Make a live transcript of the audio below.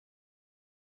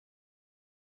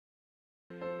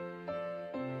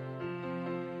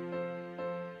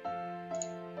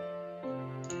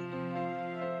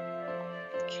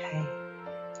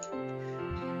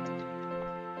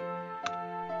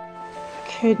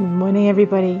Good morning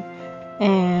everybody,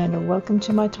 and welcome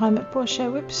to my time at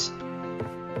Portia. Whoops.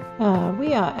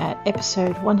 We are at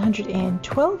episode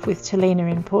 112 with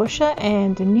Talina and Portia,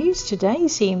 and the news today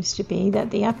seems to be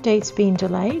that the update's been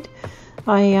delayed.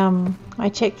 I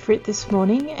checked for it this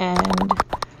morning, and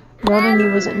not only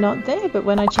was it not there, but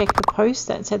when I checked the post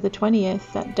that said the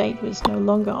 20th, that date was no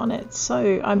longer on it.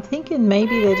 So I'm thinking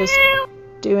maybe they're just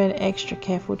doing extra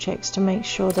careful checks to make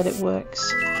sure that it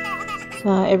works.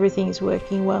 Everything's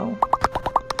working well.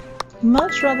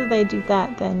 Much rather they do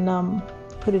that than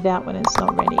put it out when it's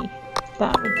not ready.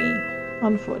 That would be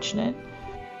unfortunate.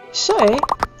 So,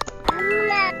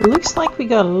 looks like we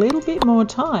got a little bit more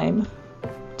time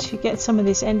to get some of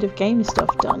this end of game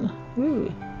stuff done.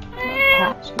 Ooh,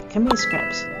 pat. Come here,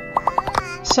 Scraps.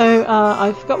 So,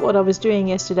 I forgot what I was doing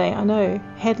yesterday. I know,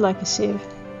 head like a sieve.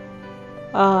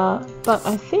 But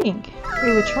I think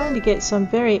we were trying to get some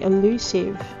very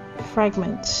elusive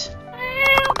fragments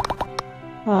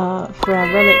for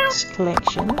our relics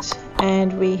collections,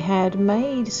 and we had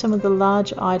made some of the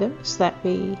large items that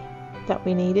we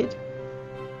needed.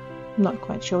 I'm not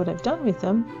quite sure what I've done with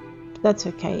them, but that's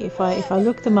okay. If I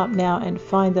look them up now and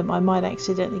find them, I might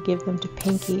accidentally give them to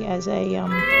Pinky as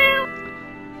a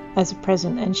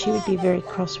present, and she would be very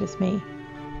cross with me.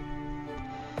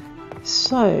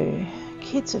 So,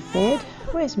 kids are fed.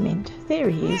 Where's Mint? There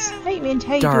he is. Hey Mint,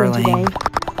 how you doing today?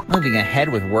 Moving ahead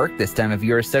with work this time of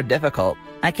year is so difficult.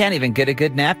 I can't even get a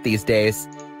good nap these days.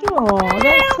 Oh,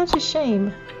 that's such a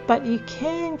shame. But you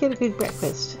can get a good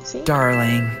breakfast, see?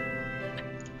 Darling.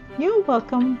 You're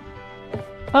welcome.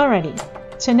 Alrighty,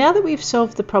 so now that we've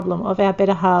solved the problem of our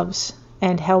better halves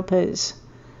and helpers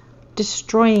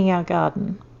destroying our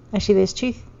garden. Actually, there's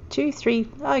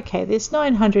okay, there's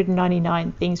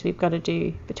 999 things we've got to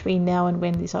do between now and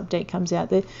when this update comes out.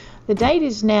 The date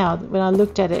is now, when I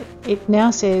looked at it, it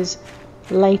now says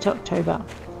late October.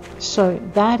 So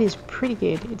that is pretty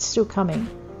good. It's still coming.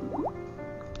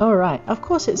 Alright, of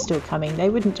course it's still coming. They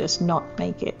wouldn't just not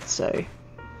make it, so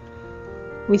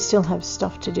we still have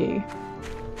stuff to do.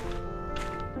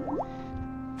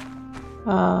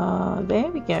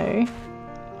 There we go.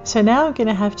 So now I'm going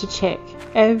to have to check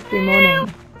every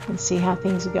morning and see how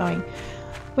things are going,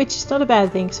 which is not a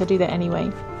bad thing because I do that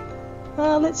anyway.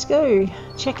 Let's go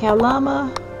check our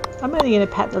llama. I'm only going to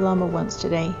pat the llama once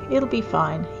today. It'll be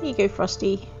fine. Here you go,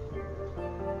 Frosty.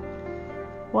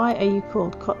 Why are you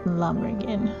called Cotton Llama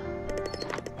again?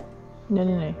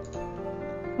 No.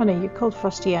 Oh no, you're called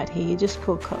Frosty out here. You're just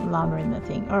called Cotton Llama in the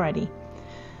thing. Alrighty.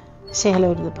 Say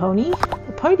hello to the pony.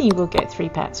 The pony will get 3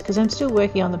 pats because I'm still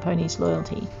working on the pony's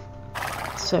loyalty.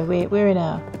 So we're in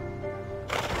a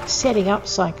setting up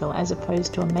cycle as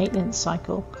opposed to a maintenance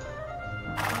cycle.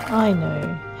 I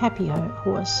know. Happy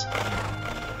horse.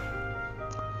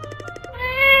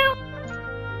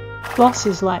 Floss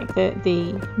is like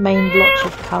the main blotch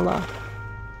of colour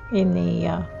in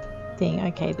the thing.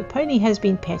 Okay, the pony has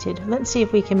been petted. Let's see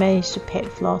if we can manage to pet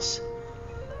Floss.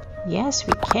 Yes,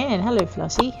 we can. Hello,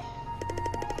 Flossie.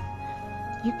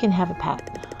 You can have a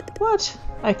pat. What?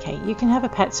 Okay, you can have a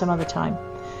pat some other time.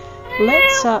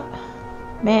 Let's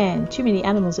man, too many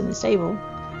animals in the stable.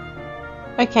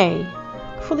 Okay,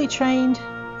 fully trained,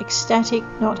 ecstatic,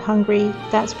 not hungry.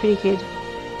 That's pretty good.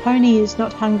 Pony is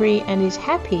not hungry and is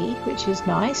happy, which is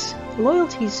nice.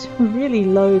 Loyalty's really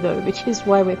low though, which is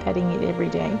why we're petting it every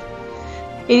day.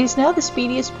 It is now the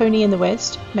speediest pony in the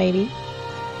West, maybe.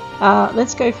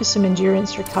 Let's go for some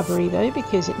endurance recovery though,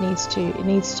 because it needs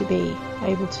to be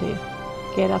able to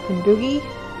get up and boogie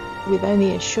with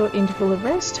only a short interval of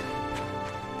rest.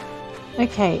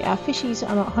 Okay, our fishies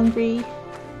are not hungry.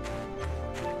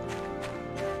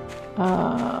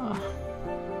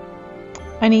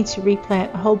 I need to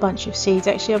replant a whole bunch of seeds.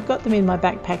 Actually, I've got them in my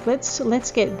backpack.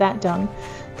 Let's get that done.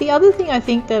 The other thing I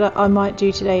think that I might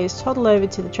do today is toddle over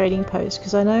to the trading post,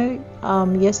 because I know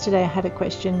yesterday I had a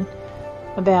question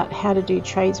about how to do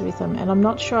trades with them, and I'm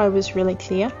not sure I was really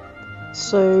clear.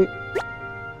 So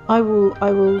I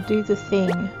will do the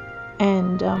thing,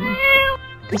 and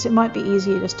because it might be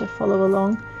easier just to follow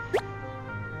along.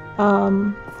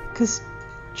 Because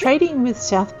trading with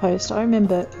South Post, I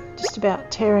remember just about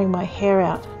tearing my hair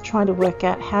out trying to work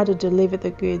out how to deliver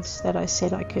the goods that I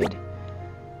said I could,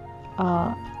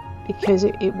 because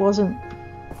it wasn't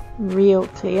real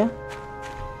clear.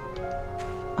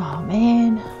 Oh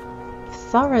man,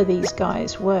 thorough these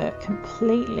guys were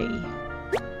completely.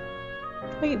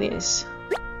 Look at this.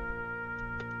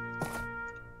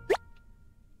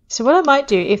 So what I might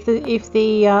do, if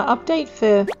the update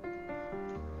for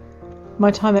my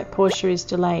time at Portia is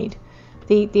delayed,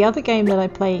 the other game that I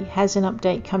play has an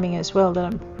update coming as well that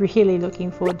I'm really looking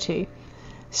forward to.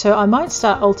 So I might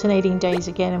start alternating days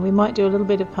again, and we might do a little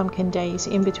bit of pumpkin days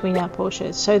in between our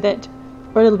Portias, so that,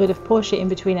 or a little bit of Portia in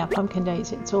between our pumpkin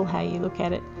days. It's all how you look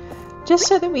at it. Just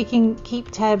so that we can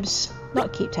keep track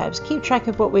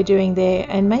of what we're doing there,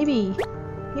 and maybe,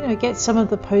 you know, get some of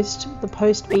the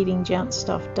post beating jounce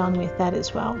stuff done with that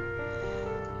as well.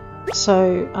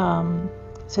 So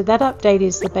so that update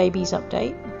is the babies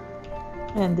update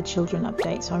and the children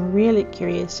update. So I'm really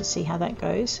curious to see how that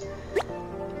goes.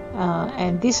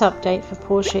 And this update for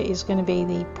Portia is going to be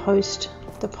the post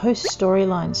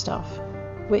storyline stuff,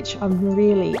 which I'm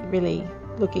really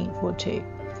looking forward to.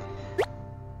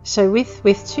 So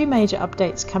with 2 major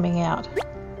updates coming out,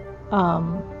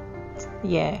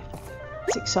 yeah,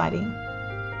 it's exciting.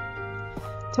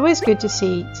 It's always good to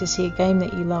see a game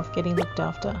that you love getting looked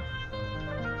after.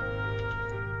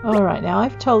 Alright, now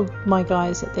I've told my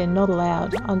guys that they're not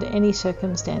allowed under any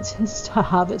circumstances to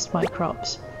harvest my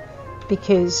crops,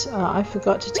 because I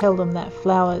forgot to tell them that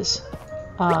flowers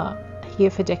are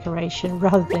here for decoration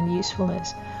rather than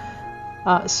usefulness.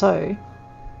 So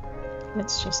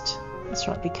that's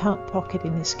right, we can't pocket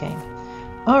in this game.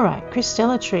 Alright,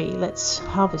 Crystella tree, let's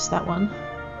harvest that one.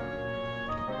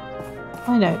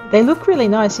 I know, they look really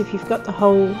nice if you've got the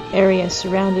whole area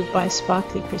surrounded by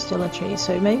sparkly Crystella trees,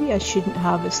 so maybe I shouldn't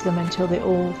harvest them until they're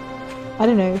all, I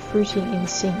don't know, fruiting in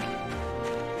sync.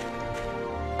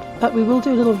 But we will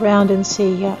do a little round and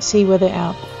see whether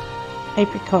our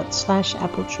apricot /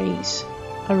 apple trees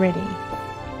are ready.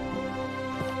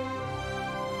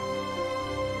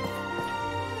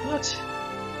 What?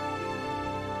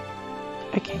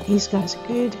 Okay, these guys are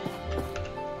good.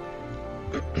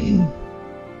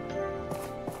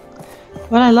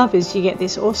 What I love is you get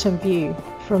this awesome view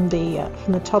from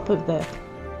the top of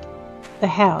the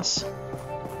house.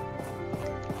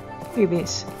 Look at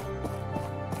this.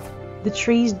 The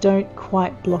trees don't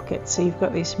quite block it, so you've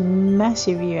got this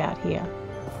massive view out here.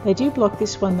 They do block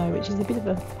this one though, which is a bit of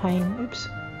a pain. Oops.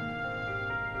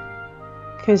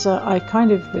 Because I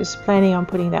kind of was planning on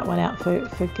putting that one out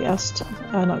for Gust,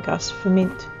 not Gust, for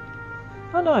Mint.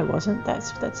 Oh no, I wasn't.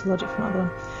 That's the logic for another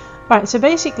one. Alright, so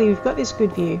basically we've got this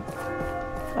good view.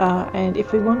 And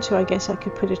if we want to, I guess I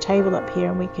could put a table up here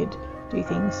and we could do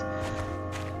things.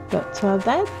 But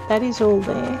that is all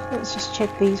there. Let's just check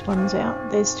these ones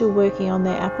out. They're still working on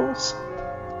their apples,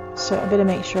 so I better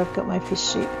make sure I've got my fish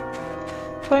soup.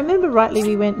 If I remember rightly,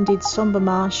 we went and did Somber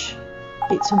Marsh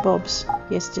bits and bobs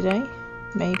yesterday,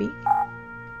 maybe.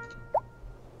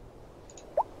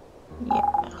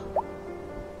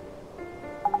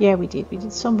 Yeah, we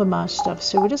did Somber Marsh stuff.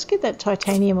 So we'll just get that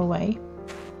titanium away.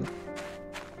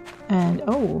 And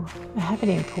oh, I have an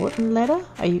important letter.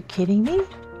 Are you kidding me?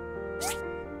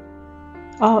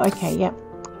 Oh, okay, yep.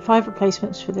 5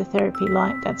 replacements for the therapy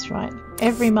light, that's right.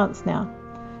 Every month now.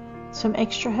 Some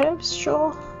extra herbs,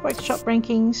 sure. Workshop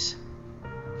rankings.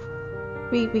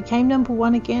 We came number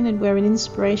 1 again, and we're an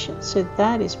inspiration, so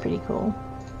that is pretty cool.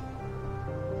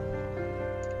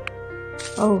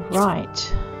 Oh,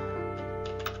 right.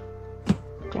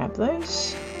 Grab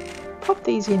those. Pop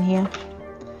these in here.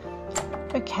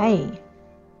 Okay.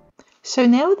 So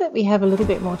now that we have a little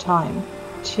bit more time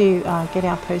to get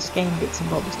our post-game bits and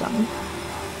bobs done,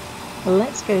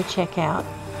 let's go check out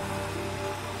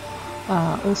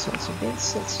all sorts of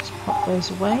bits. Let's just pop those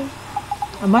away.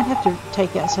 I might have to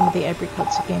take out some of the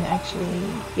apricots again, actually.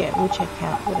 Yeah, we'll check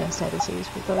out what our status is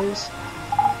with those.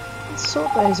 Let's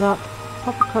sort those up,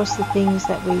 pop across the things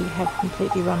that we have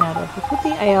completely run out of. We'll put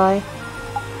the AI.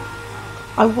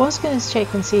 I was going to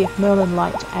check and see if Merlin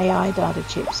liked AI data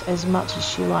chips as much as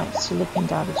she liked silicon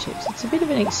data chips. It's a bit of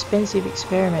an expensive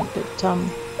experiment, but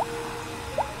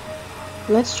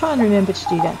let's try and remember to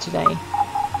do that today.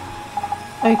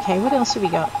 Okay, what else have we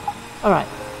got? Alright,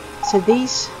 so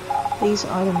these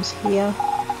items here,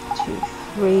 2,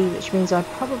 3, which means I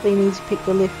probably need to pick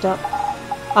the lift up.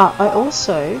 I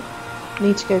also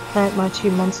need to go plant my 2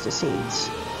 monster seeds.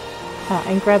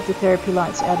 And grab the therapy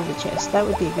lights out of the chest. That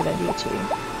would be a good idea too.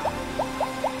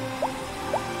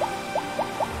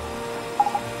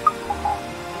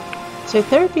 So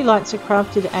therapy lights are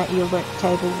crafted at your work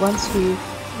table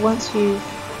once you've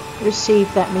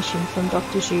received that mission from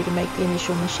Dr. Zhu to make the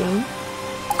initial machine.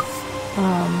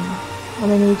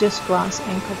 And then you just glass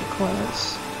and copper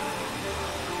coils.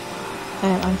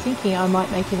 And I'm thinking I might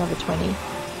make another 20.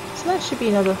 So that should be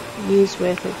another year's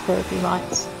worth of therapy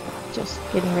lights. Just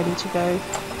getting ready to go.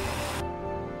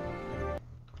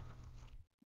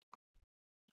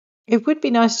 It would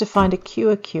be nice to find a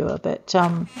cure, but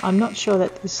I'm not sure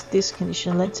that this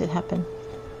condition lets it happen.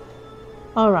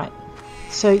 Alright,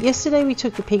 So yesterday we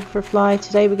took the pig for a fly.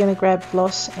 Today we're going to grab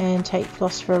Floss and take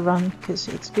Floss for a run because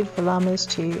it's good for llamas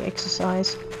to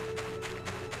exercise.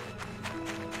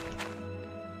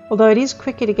 Although it is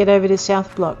quicker to get over to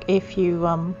South Block if you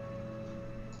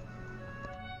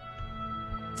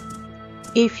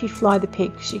fly the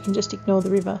pig, because you can just ignore the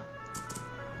river.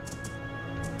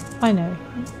 I know.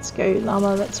 Let's go,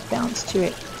 llama. Let's bounce to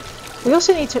it. We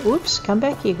also need to... Whoops, come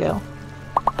back here, girl.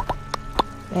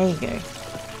 There you go.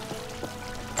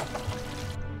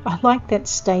 I like that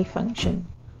stay function.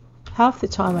 Half the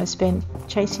time I spend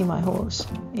chasing my horse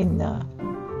in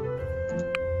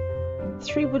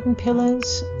 3 wooden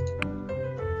pillars,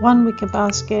 1 wicker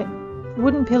basket.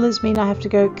 Wooden pillars mean I have to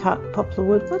go cut poplar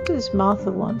wood. What does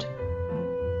Martha want?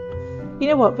 You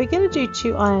know what, we're going to do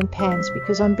 2 iron pans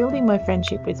because I'm building my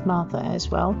friendship with Martha as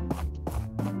well.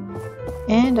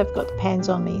 And I've got the pans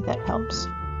on me, that helps.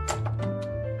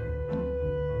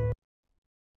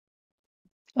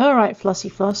 Alright, Flossy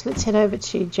Floss, let's head over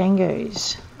to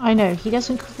Django's. I know, he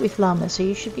doesn't cook with llama, so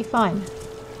you should be fine.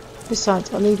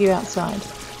 Besides, I'll leave you outside.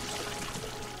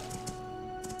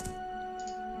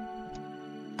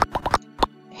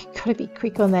 You've got to be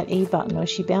quick on that E button or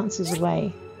she bounces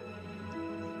away.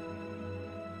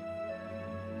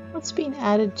 What's been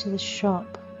added to the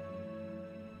shop?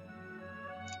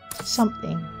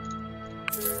 Something.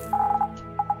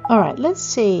 Alright, let's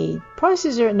see.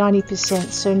 Prices are at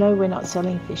 90%, so no, we're not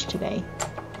selling fish today.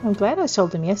 I'm glad I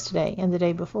sold them yesterday and the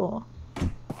day before.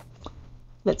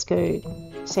 Let's go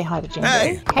say hi to Django.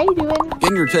 Hey! How you doing?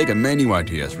 Getting your take on menu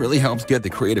ideas really helps get the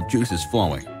creative juices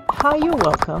flowing. Hi, you're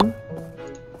welcome.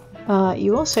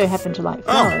 You also happen to like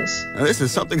flowers. Oh, now this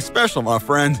is something special, my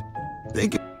friend.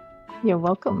 Thank you. You're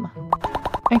welcome.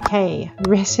 Okay,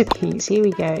 recipes. Here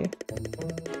we go.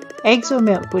 Eggs or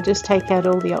milk? We'll just take out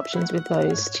all the options with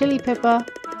those. Chili pepper,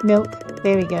 milk.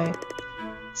 There we go.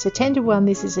 So 10 to 1,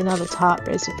 this is another tart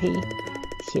recipe.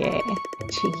 Yeah,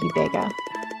 cheeky beggar.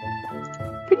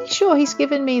 Pretty sure he's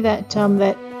given me that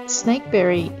that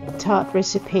snakeberry tart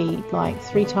recipe like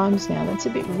 3 times now. That's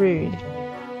a bit rude.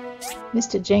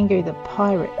 Mr. Django the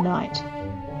Pirate Knight.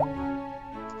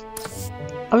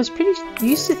 I was pretty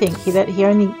used to thinking that he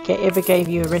only ever gave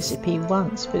you a recipe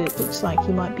once, but it looks like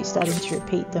he might be starting to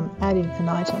repeat them ad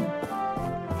infinitum,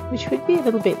 which would be a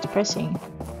little bit depressing.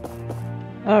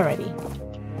 Alrighty.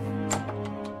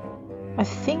 I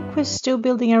think we're still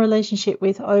building our relationship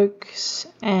with Oaks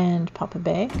and Papa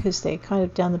Bear because they're kind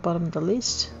of down the bottom of the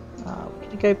list. We're going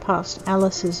to go past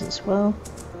Alice's as well.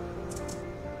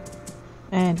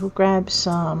 And we'll grab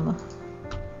some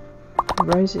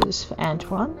roses for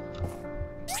Antoine.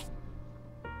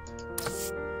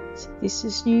 This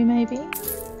is new, maybe?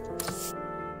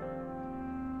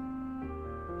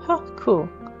 Oh, cool.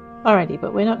 Alrighty,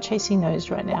 but we're not chasing those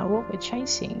right now. What we're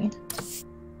chasing...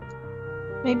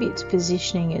 Maybe it's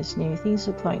positioning is new. Things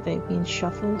look like they've been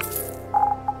shuffled.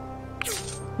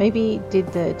 Maybe do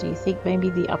you think maybe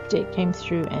the update came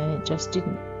through and it just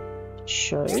didn't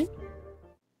show?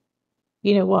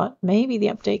 You know what? Maybe the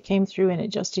update came through and it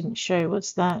just didn't show.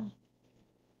 What's that?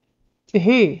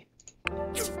 Woohoo!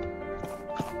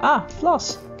 Ah,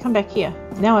 Floss, come back here.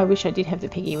 Now I wish I did have the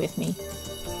piggy with me.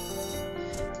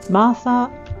 Martha.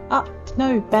 Ah,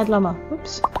 no, bad llama.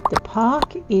 Whoops. The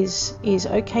park is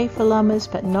okay for llamas,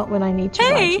 but not when I need to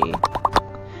ride you.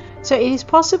 So it is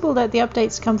possible that the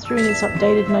updates come through and it's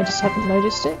updated and I just haven't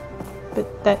noticed it.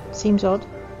 But that seems odd.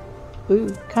 Ooh,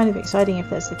 kind of exciting if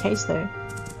that's the case though.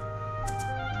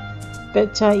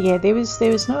 But yeah, there was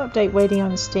no update waiting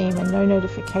on Steam and no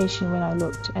notification when I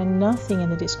looked, and nothing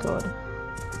in the Discord.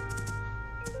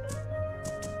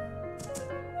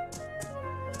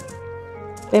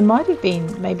 There might have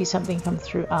been maybe something come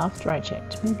through after I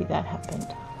checked. Maybe that happened.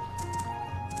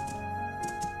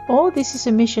 Or this is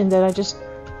a mission that I just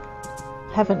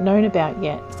haven't known about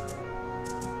yet.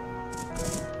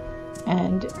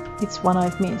 And it's one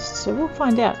I've missed. So we'll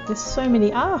find out. There's so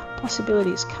many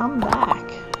possibilities. Come back.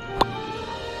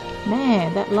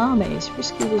 Man, that llama is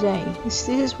frisky today. This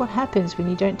is what happens when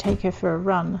you don't take her for a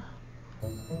run.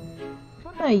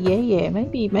 Oh yeah.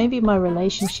 Maybe my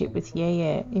relationship with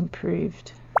Yeah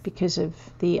improved because of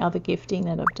the other gifting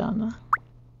that I've done.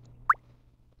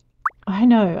 I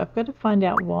know, I've got to find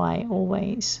out why,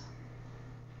 always.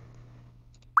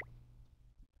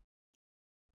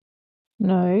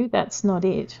 No, that's not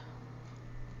it.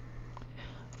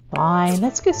 Fine,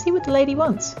 let's go see what the lady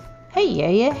wants. Hey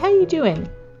Yeah, how you doing?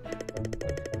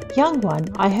 Young one,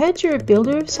 I heard you're a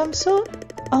builder of some sort?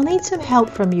 I'll need some help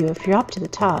from you if you're up to the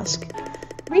task.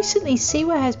 Recently,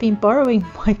 Siwa has been borrowing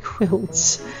my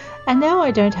quilts, and now I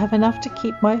don't have enough to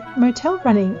keep my motel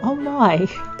running. Oh my.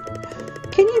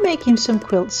 Can you make him some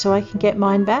quilts so I can get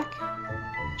mine back?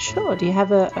 Sure. Do you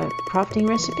have a crafting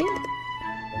recipe?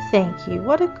 Thank you.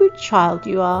 What a good child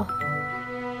you are.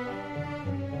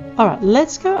 Alright,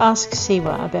 let's go ask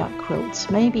Siwa about quilts.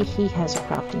 Maybe he has a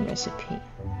crafting recipe.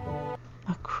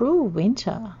 A cruel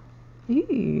winter.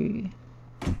 Ooh.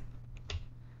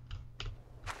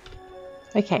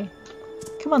 Okay.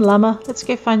 Come on, llama. Let's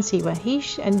go find Siwa.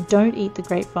 And don't eat the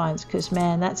grapevines, because,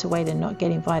 man, that's a way to not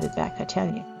get invited back, I tell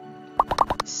you.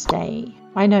 Stay.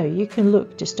 I know, you can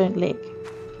look, just don't lick.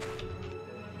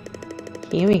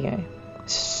 Here we go.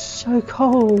 So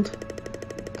cold.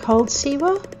 Cold,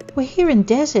 Siwa? We're here in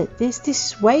desert. This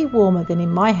is way warmer than in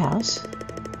my house.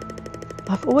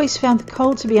 I've always found the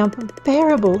cold to be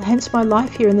unbearable, hence my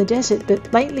life here in the desert,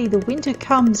 but lately the winter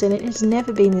comes and it has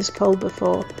never been this cold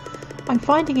before. I'm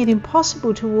finding it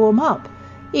impossible to warm up,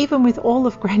 even with all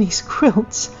of Granny's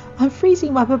quilts. I'm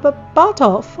freezing my butt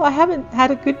off. I haven't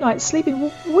had a good night's sleep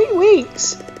in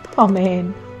weeks. Oh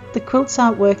man, the quilts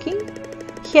aren't working?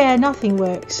 Yeah, nothing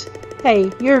works.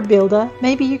 Hey, you're a builder.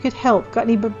 Maybe you could help. Got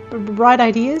any bright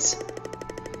ideas?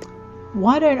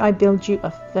 Why don't I build you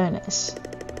a furnace?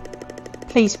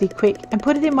 Please be quick and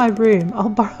put it in my room. I'll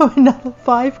borrow another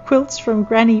 5 quilts from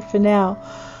Granny for now.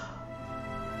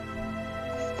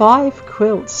 5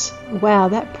 quilts. Wow,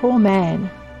 that poor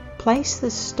man. Place the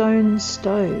stone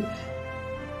stove.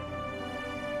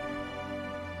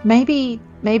 Maybe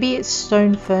it's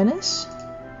stone furnace?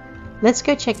 Let's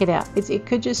go check it out. It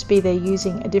could just be they're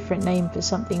using a different name for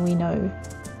something we know.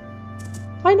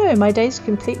 I know, my day's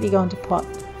completely gone to pot.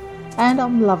 And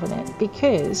I'm loving it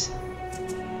because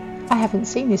I haven't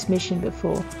seen this mission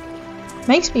before.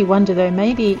 Makes me wonder though,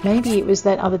 maybe it was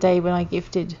that other day when I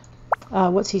gifted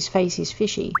what's his face, his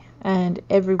fishy, and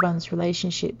everyone's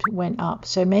relationship went up.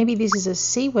 So maybe this is a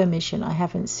Siwa mission I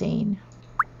haven't seen.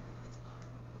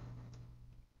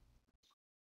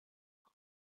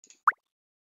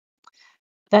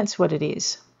 That's what it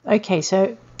is. Okay,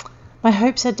 so my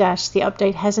hopes are dashed. The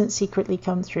update hasn't secretly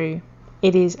come through.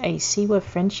 It is a Siwa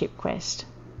friendship quest.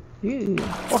 Ooh,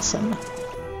 awesome.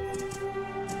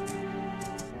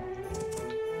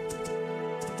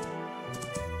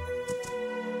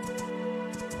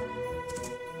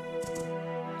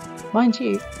 Mind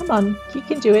you, come on, you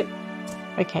can do it.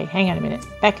 Okay, hang on a minute.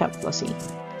 Back up, Flossie.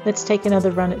 Let's take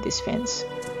another run at this fence.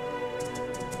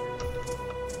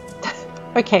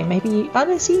 Okay, maybe you... Oh,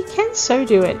 no, see, you can so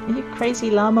do it. You crazy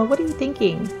llama, what are you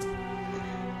thinking?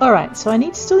 Alright, so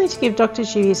I still need to give Dr.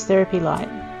 Zhu his therapy light.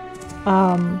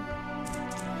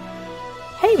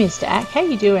 Hey, Mr. Ack, how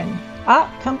you doing?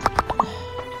 Come...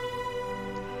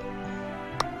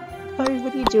 Oh,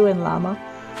 what are you doing, llama?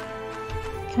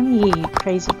 Come here, you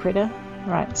crazy critter.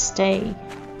 Right, stay.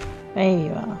 There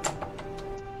you are.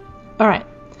 Alright,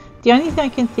 the only thing I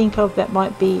can think of that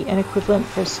might be an equivalent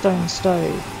for a stone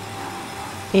stove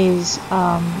is,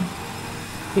 for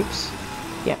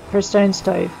a stone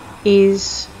stove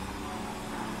is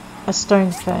a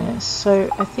stone furnace. So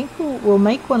I think we'll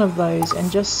make one of those and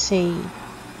just see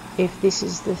if this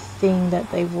is the thing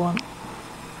that they want.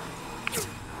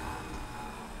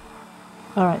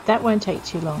 Alright, that won't take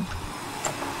too long.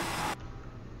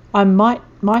 I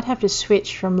might have to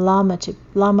switch from llama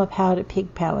power to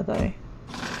pig power though.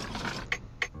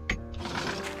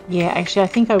 Yeah, actually I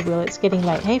think I will. It's getting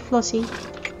late. Hey Flossie,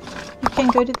 you can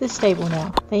go to the stable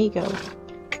now. There you go.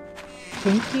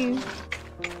 Thank you.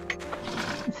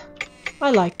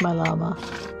 I like my llama.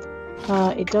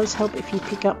 It does help if you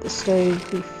pick up the stove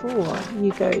before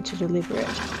you go to deliver it.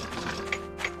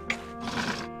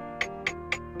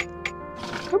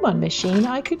 Come on machine,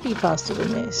 I could be faster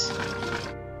than this.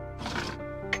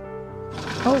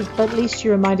 Oh, but at least you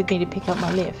reminded me to pick up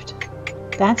my lift.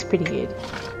 That's pretty good.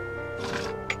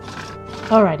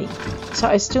 Alrighty, so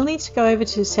I still need to go over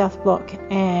to South Block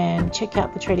and check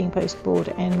out the trading post board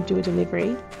and do a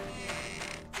delivery.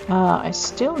 I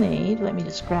still need, let me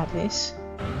just grab this.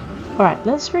 Alright,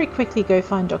 let's very quickly go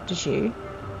find Dr. Zhu.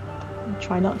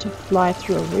 Try not to fly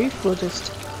through a roof, we'll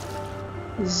just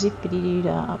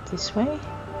zippity-doo-dah up this way.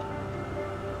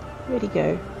 Where'd he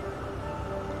go?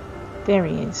 There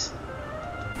he is.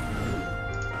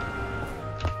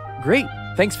 Great,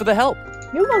 thanks for the help.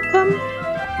 You're welcome.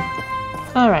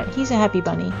 Alright, he's a happy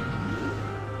bunny.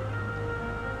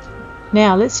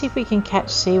 Now, let's see if we can catch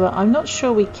Siwa. I'm not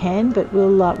sure we can, but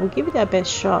we'll give it our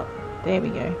best shot. There we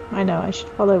go. I know, I should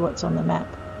follow what's on the map.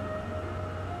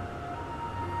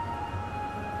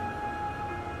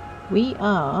 We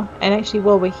are, and actually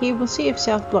while we're here, we'll see if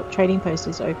South Block Trading Post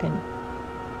is open.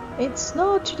 It's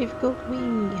not too difficult.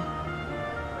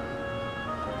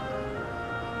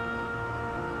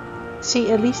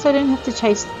 See, at least I don't have to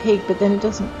chase the pig, but then it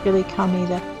doesn't really come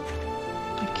either.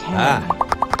 Okay.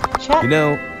 Chat. You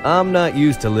know, I'm not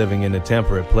used to living in a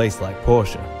temperate place like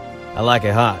Portia. I like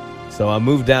it hot, so I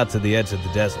moved out to the edge of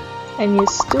the desert. And you're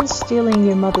still stealing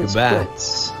your mother's Goodbye.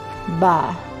 quilts.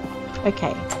 Bye.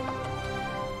 Okay.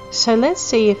 So let's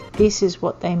see if this is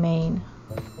what they mean.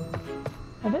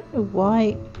 I don't know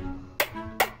why.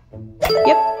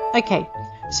 Yep. Okay.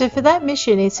 So for that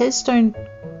mission, it says stone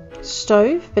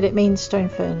stove, but it means stone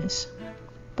furnace.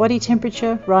 Body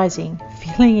temperature rising,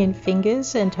 feeling in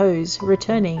fingers and toes,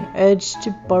 returning, urge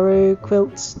to borrow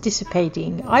quilts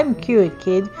dissipating. I'm cured,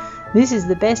 kid. This is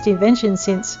the best invention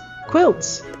since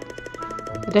quilts.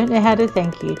 I don't know how to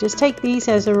thank you. Just take these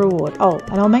as a reward. Oh,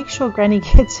 and I'll make sure Granny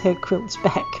gets her quilts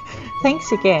back.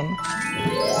 Thanks again.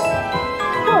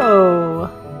 Oh.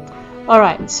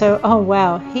 Alright, so, oh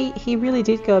wow, he really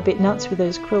did go a bit nuts with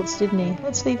those quilts, didn't he?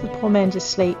 Let's leave the poor man to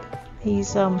sleep. He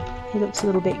looks a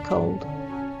little bit cold.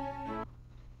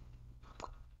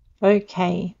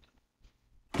 Okay.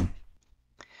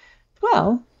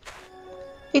 Well,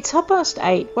 it's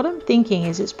 8:30. What I'm thinking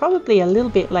is it's probably a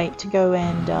little bit late to go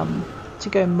and to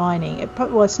go mining.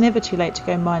 Well, it's never too late to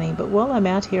go mining, but while I'm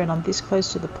out here and I'm this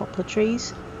close to the poplar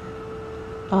trees,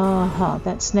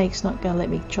 that snake's not going to let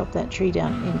me chop that tree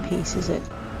down in pieces, is it?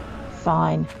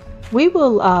 Fine. We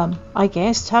will, I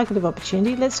guess, target of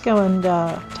opportunity. Let's go and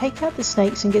take out the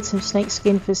snakes and get some snake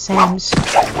skin for Sam's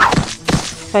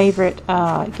favourite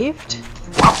gift.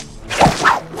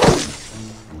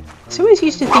 So I always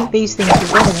used to think these things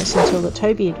were venomous until the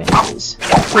Toby adventures,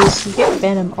 because you get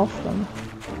venom off them.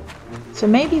 So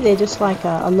maybe they're just like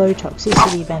a low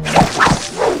toxicity venom.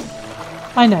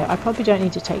 I know, I probably don't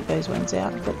need to take those ones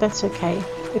out, but that's okay.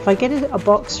 If I get a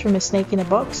box from a snake in a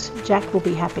box, Jack will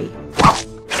be happy.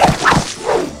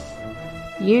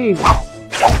 You!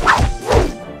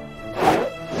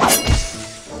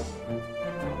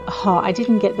 Oh, I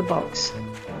didn't get the box.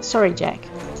 Sorry, Jack.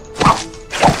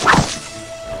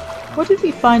 What did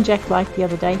we find Jack like the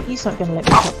other day? He's not going to let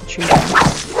me chop the tree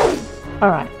down.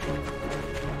 Alright.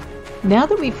 Now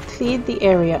that we've cleared the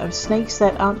area of snakes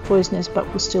that aren't poisonous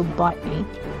but will still bite me,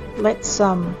 let's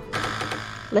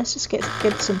just get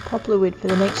some poplar wood for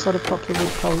the next lot of poplar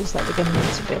wood poles that we're going to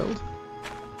need to build.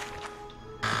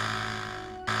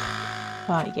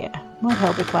 Yeah, might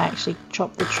help if I actually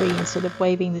chop the tree instead of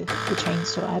waving the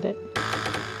chainsaw at it.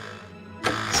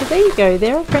 So there you go,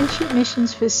 there are friendship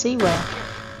missions for Siwa.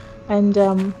 And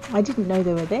I didn't know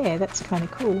they were there, that's kind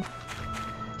of cool.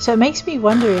 So it makes me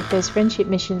wonder if there's friendship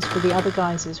missions for the other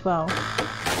guys as well.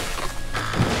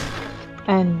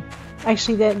 And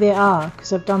actually there are,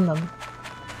 because I've done them.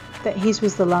 His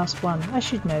was the last one. I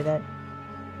should know that.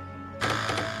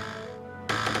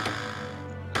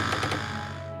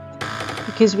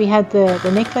 Because we had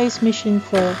the necklace mission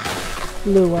for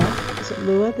Lua. Is it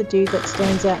Lua? The dude that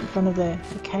stands out in front of the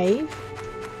cave.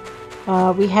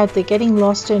 We had the getting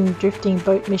lost and drifting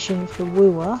boat mission for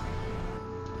Wua.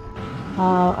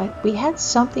 We had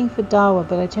something for Dawa,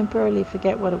 but I temporarily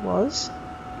forget what it was.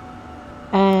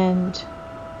 And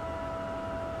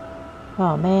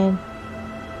oh man,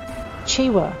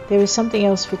 Chiwa. There was something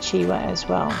else for Chiwa as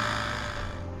well.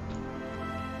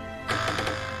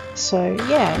 So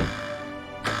yeah.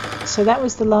 So that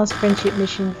was the last friendship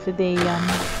mission for the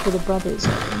brothers,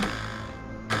 I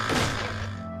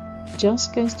think.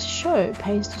 Just goes to show, it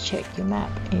pays to check your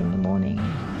map in the morning.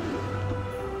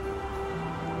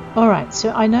 Alright,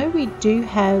 so I know we do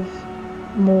have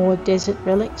more desert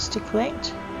relics to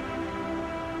collect.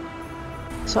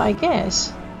 So I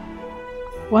guess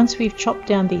once we've chopped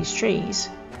down these trees,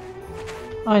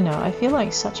 I know, I feel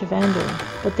like such a vandal,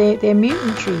 but they're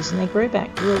mutant trees and they grow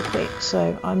back real quick,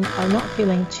 so I'm not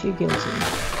feeling too guilty.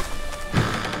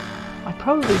 I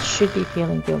probably should be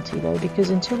feeling guilty though, because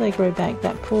until they grow back,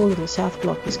 that poor little south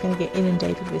block is going to get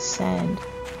inundated with sand.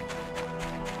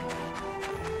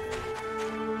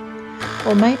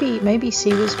 Or maybe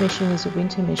Siwa's mission is a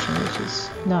winter mission, which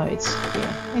is... no, it's...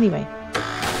 yeah. Anyway.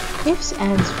 Ifs,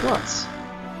 ands, whats.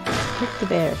 Click the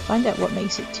bear. Find out what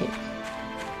makes it tick.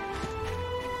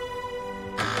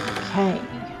 Okay.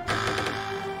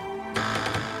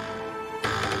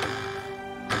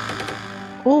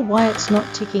 Or why it's not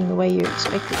ticking the way you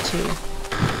expect it to.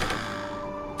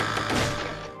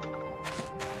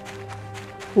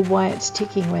 Or why it's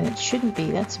ticking when it shouldn't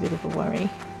be. That's a bit of a worry.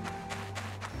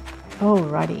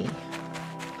 Alrighty.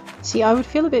 See, I would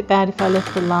feel a bit bad if I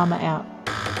left the llama out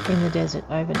in the desert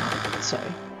overnight, so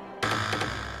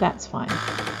that's fine.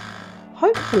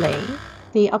 Hopefully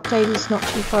the update is not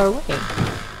too far away.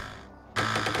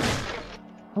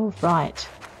 Alright.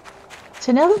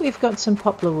 So now that we've got some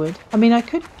poplar wood, I mean, I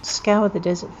could scour the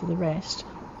desert for the rest.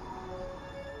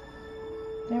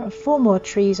 There are 4 more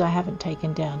trees I haven't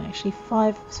taken down, actually.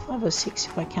 5 or 6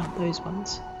 if I count those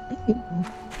ones.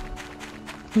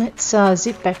 Let's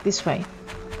zip back this way.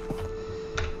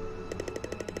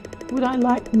 Would I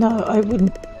like... No, I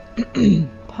wouldn't.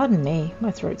 Pardon me,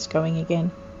 my throat's going again.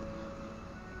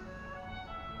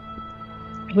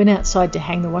 I went outside to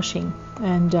hang the washing,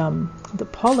 and the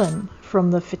pollen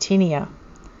from the Photinia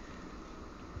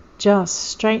just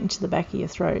straight into the back of your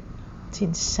throat. It's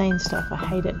insane stuff. I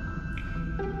hate it.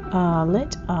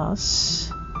 Let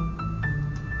us...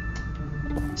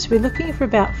 So we're looking for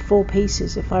about 4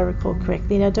 pieces, if I recall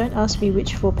correctly. Now, don't ask me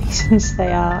which 4 pieces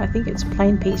they are. I think it's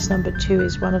plain piece number 2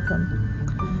 is one of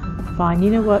them. Fine,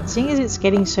 you know what? Seeing as it's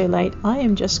getting so late, I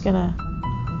am just going to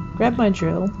grab my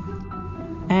drill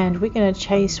and we're going to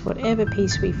chase whatever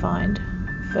piece we find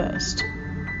first.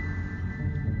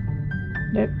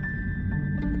 Nope.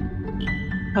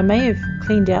 I may have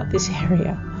cleaned out this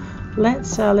area.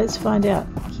 Let's find out.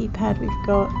 Keypad we've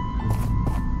got.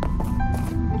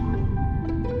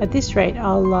 At this rate,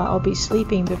 I'll be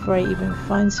sleeping before I even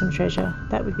find some treasure.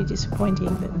 That would be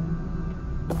disappointing, but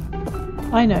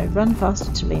I know. Run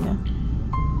faster, Talina.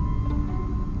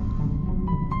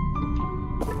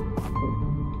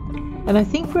 And I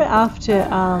think we're after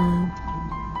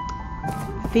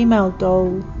female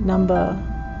doll number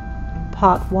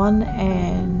part 1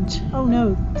 and... Oh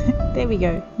no, there we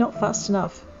go. Not fast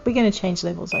enough. We're going to change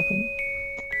levels, I think.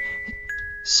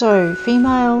 So,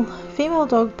 female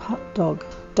doll part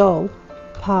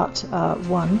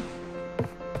 1.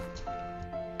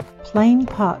 Plain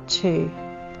part 2.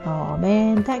 Oh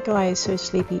man, that guy is so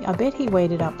sleepy. I bet he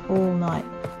waited up all night.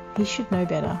 He should know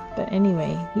better, but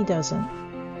anyway, he doesn't.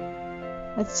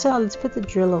 Let's put the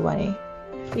drill away.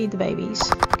 Feed the babies.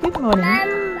 Good morning.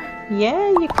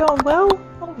 Yeah, you're going well?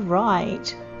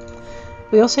 Alright.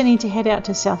 We also need to head out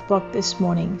to South Block this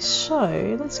morning,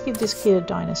 so let's give this kid a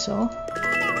dinosaur.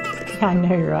 Yeah, I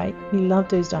know, right? We love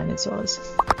those dinosaurs.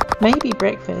 Maybe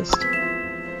breakfast.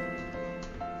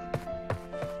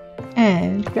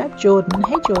 And grab Jordan.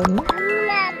 Hey, Jordan.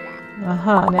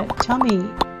 Aha, now tell me...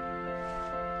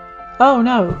 Oh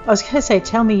no, I was going to say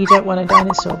tell me you don't want a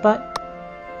dinosaur, but...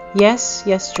 Yes,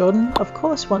 Jordan, of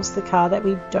course wants the car that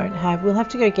we don't have. We'll have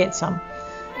to go get some.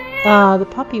 The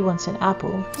puppy wants an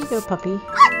apple. Here you go, puppy.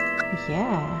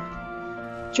 Yeah.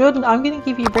 Jordan, I'm going to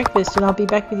give you breakfast and I'll be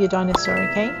back with your dinosaur,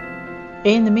 okay?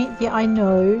 In the yeah, I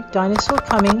know. Dinosaur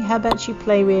coming. How about you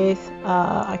play with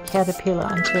a caterpillar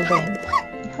until then?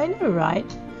 I know, right?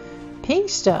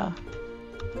 Pinkster.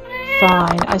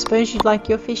 Fine. I suppose you'd like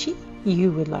your fishy?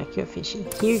 You would like your fishy.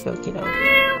 Here you go, kiddo.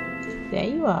 There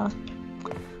you are.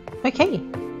 Okay.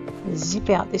 Zip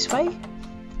out this way.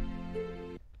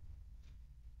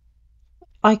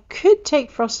 I could take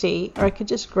Frosty, or I could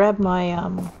just grab my,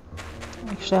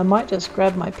 actually I might just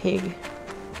grab my pig.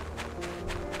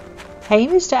 Hey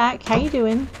Mr. Ack, how you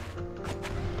doing?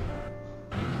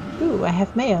 Ooh, I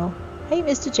have mail. Hey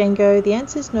Mr. Django, the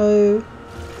answer's no.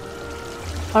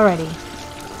 Alrighty.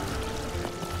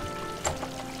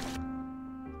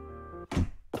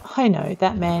 I know,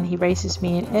 that man, he races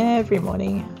me in every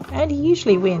morning, and he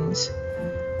usually wins.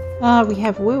 We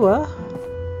have Wooer.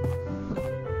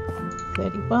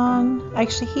 31.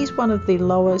 Actually, he's one of the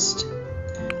lowest.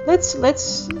 Let's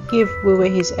give Wooer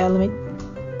his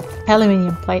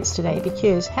aluminium plates today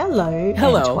because hello,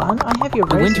 Antoine, I have your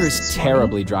roses. The winter is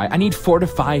terribly dry. I need 4 to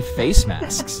 5 face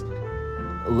masks.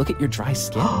 Look at your dry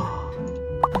skin.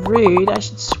 Rude. I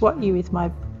should swat you with my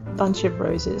bunch of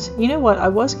roses. You know what? I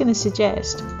was going to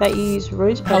suggest that you use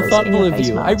rose petals in your face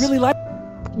mask. I really like.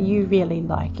 You really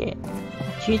like it.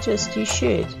 You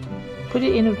should. Put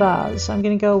it in a vase. I'm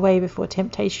going to go away before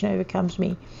temptation overcomes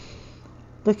me.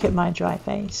 Look at my dry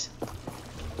face.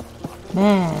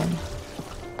 Man.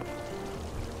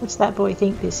 What's that boy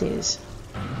think this is?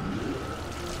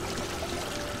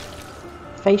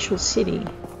 Facial City.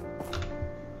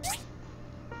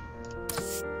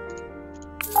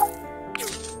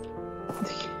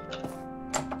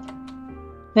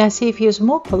 Now see, if he was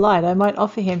more polite, I might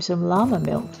offer him some llama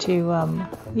milk to,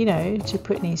 you know, to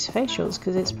put in his facials,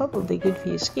 because it's probably good for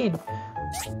your skin.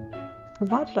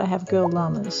 Provided I have girl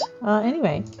llamas.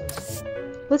 Anyway,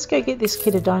 let's go get this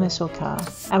kid a dinosaur car.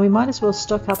 And we might as well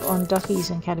stock up on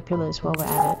duckies and caterpillars while we're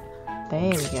at it.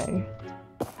 There we go.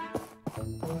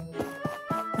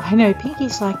 I know,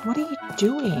 Pinky's like, what are you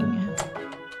doing?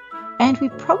 And we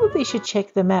probably should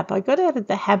check the map. I got out of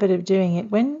the habit of doing it.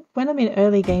 When I'm in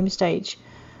early game stage,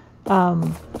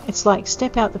 it's like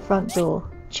step out the front door,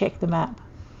 check the map.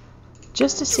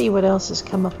 just to see what else has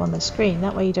come up on the screen.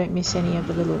 That way you don't miss any of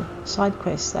the little side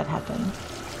quests that happen.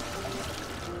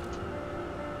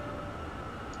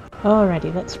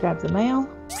 Alrighty, let's grab the mail.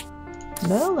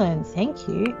 Merlin, thank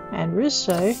you. And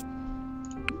Russo,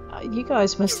 you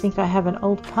guys must think I have an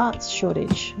old parts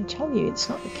shortage. I tell you, it's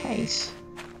not the case.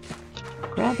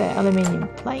 Grab our aluminium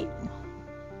plate.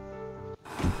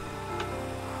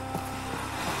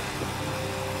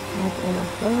 Grab all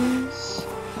of those.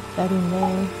 Put that in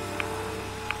there.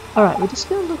 Alright, we're just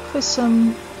going to look for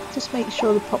some... Just make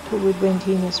sure the poplar wood went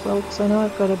in as well, because I know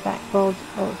I've got a backlog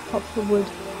of poplar wood.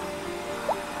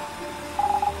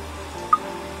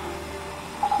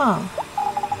 Huh.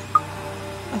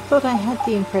 I thought I had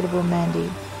the incredible Mandy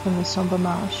from the Somber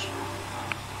Marsh.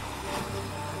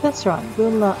 That's right,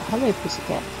 we'll, hello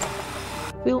pussycat.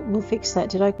 We'll fix that.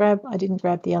 Did I grab? I didn't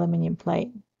grab the aluminium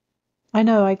plate. I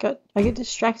know, I get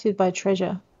distracted by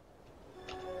treasure.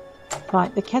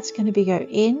 Right, the cat's going to be go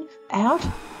in, out.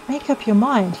 Make up your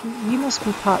mind. You must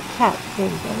be part cat. There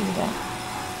we go, look at that.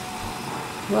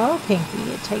 Well,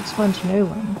 Pinky, it takes one to know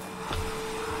one.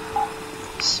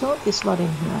 Sort this lot in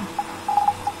here.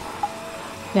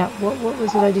 Now, what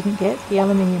was it I didn't get? The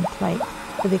aluminium plate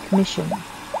for the commission.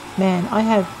 Man, I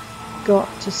have got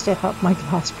to step up my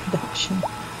glass production.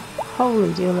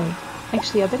 Holy dooly.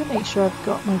 Actually, I better make sure I've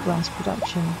got my glass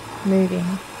production moving.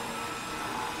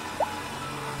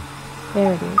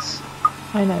 There it is.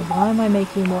 I know. Why am I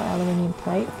making more aluminium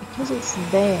plate? Because it's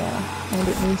there and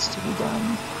it needs to be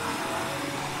done.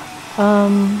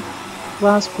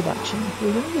 Glass production.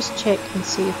 We're going to just check and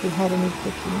see if we had any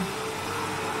cooking.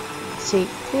 See,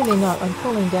 clearly not. I'm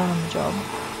falling down on the job.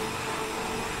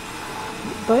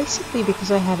 Basically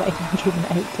because I have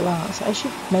 808 glass. I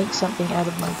should make something out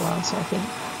of my glass, I think.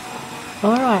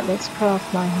 Alright, let's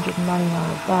craft 999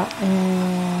 of that,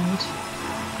 and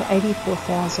for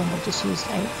 84,000 I just used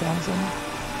 8,000.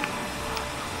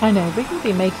 I know, we're going to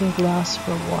be making glass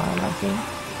for a while, I think.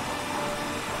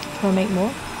 Can I make more?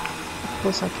 Of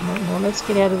course I can make more. Let's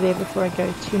get out of there before I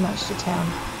go too much to town.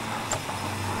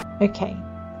 Okay.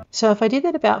 So if I did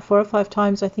that about 4 or 5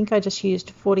 times, I think I just used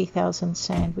 40,000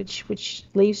 sand, which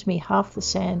leaves me half the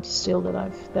sand still that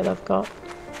I've got.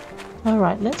 All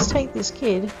right, let's take this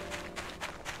kid.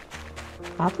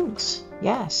 Apples,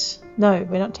 yes. No,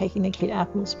 we're not taking the kid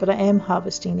apples, but I am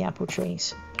harvesting the apple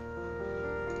trees.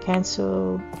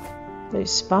 Cancel.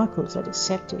 Those sparkles are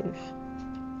deceptive.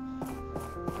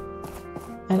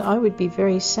 And I would be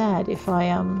very sad if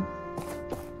I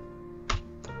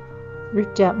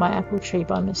ripped out my apple tree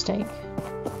by mistake.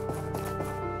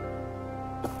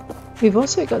 We've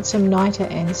also got some niter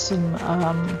and some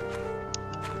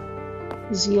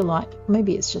zeolite.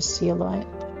 Maybe it's just zeolite.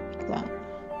 Like that.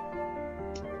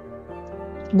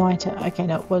 Niter. Okay,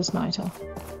 no, it was niter.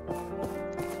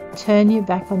 Turn your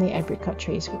back on the apricot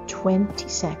trees for 20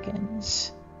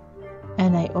 seconds.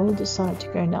 And they all decide to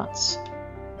go nuts.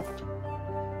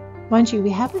 Mind you,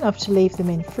 we have enough to leave them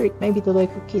in fruit. Maybe the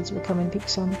local kids will come and pick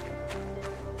some.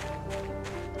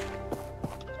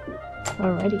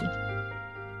 Alrighty.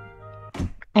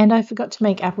 And I forgot to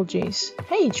make apple juice.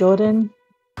 Hey, Jordan.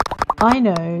 I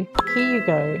know. Here you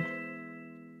go.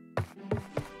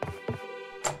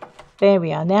 There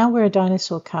we are. Now we're a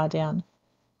dinosaur car down.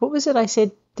 What was it I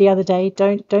said the other day?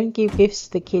 Don't give gifts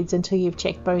to the kids until you've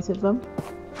checked both of them.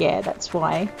 Yeah, that's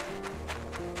why.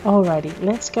 Alrighty,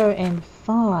 let's go and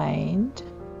find...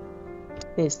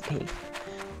 There's the pig.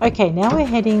 Okay, now we're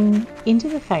heading into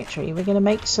the factory. We're going to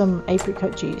make some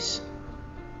apricot juice.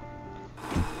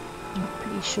 I'm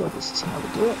pretty sure this is how we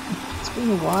do it. It's been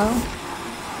a while.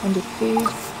 Under food,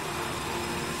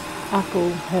 apple,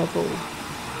 herbal,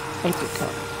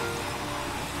 apricot.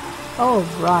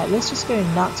 Alright, let's just go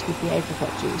nuts with the apricot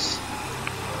juice.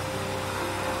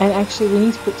 And actually we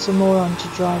need to put some more on to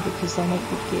dry because they make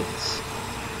good gifts.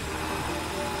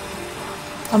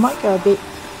 I might go a bit...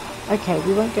 Okay,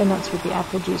 we won't go nuts with the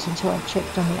apple juice until I've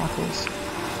checked on the apples.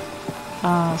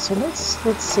 So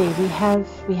let's see. We have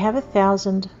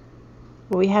 1,000...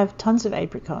 Well, we have tons of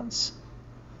apricots.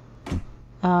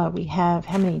 We have...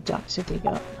 How many ducks have we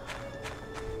got?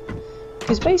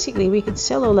 Because basically we could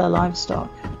sell all our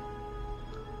livestock.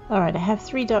 Alright, I have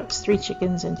 3 ducks, 3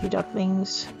 chickens and 2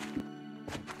 ducklings.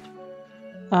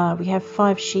 We have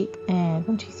 5 sheep and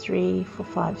 1, 2, 3, 4,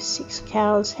 5, 6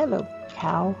 cows. Hello,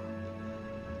 cow.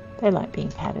 They like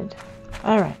being patted.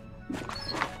 Alright,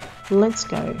 let's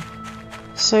go.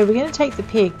 So we're going to take the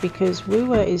pig because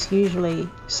Woowa is usually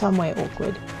somewhere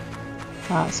awkward.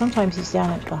 Sometimes he's down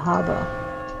at the harbour.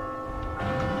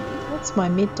 That's my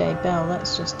midday bell.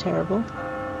 That's just terrible.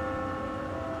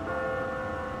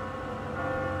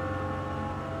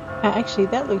 Actually,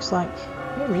 that looks like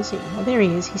Where is he? Oh, there he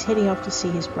is. He's heading off to see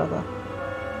his brother.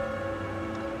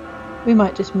 We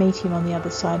might just meet him on the other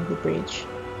side of the bridge.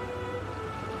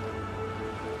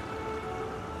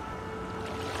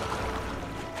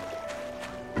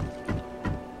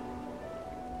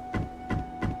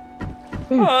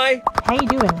 Ooh. Hi. How you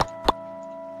doing?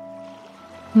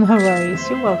 No worries,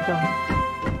 you're welcome.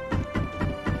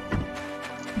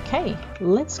 Okay,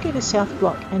 let's go to South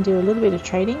Block and do a little bit of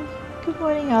trading. Good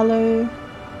morning, Arlo.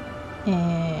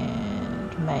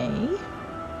 And May.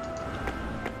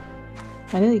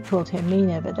 I nearly called her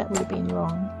Mina, but that would have been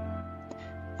wrong.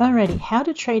 Alrighty, how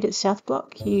to trade at South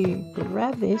Block. You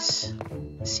grab this,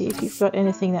 see if you've got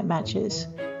anything that matches.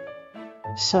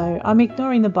 So I'm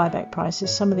ignoring the buyback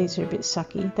prices. Some of these are a bit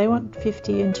sucky. They want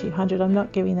 50 and 200. I'm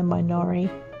not giving them my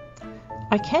nori.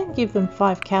 I can give them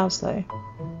 5 cows though.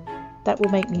 That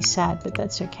will make me sad, but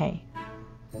that's okay.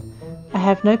 I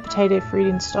have no potato fruit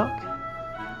in stock.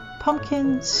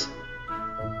 Pumpkins.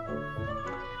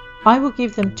 I will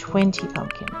give them 20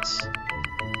 pumpkins.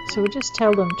 So we'll just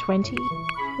tell them 20.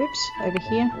 Oops, over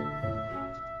here.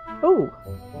 Oh,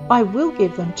 I will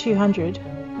give them 200.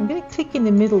 I'm going to click in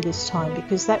the middle this time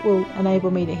because that will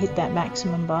enable me to hit that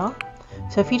maximum bar.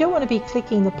 So if you don't want to be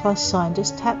clicking the plus sign,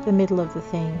 just tap the middle of the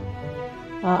thing.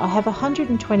 I have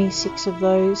 126 of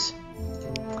those.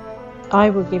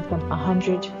 I will give them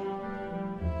 100.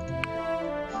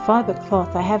 Fibre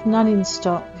cloth, I have none in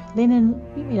stock. Linen,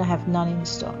 what do you mean I have none in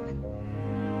stock?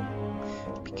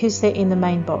 Because they're in the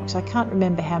main box. I can't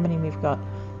remember how many we've got.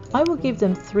 I will give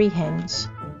them 3 hens.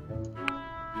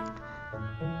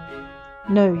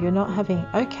 No, you're not having...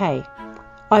 Okay.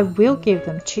 I will give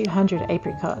them 200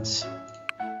 apricots.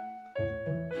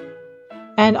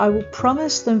 And I will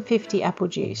promise them 50 apple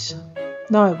juice.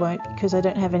 No, I won't because I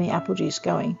don't have any apple juice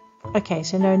going. Okay,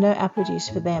 so no apple juice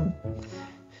for them.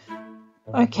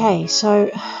 Okay, so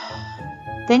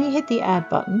then you hit the add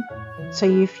button. So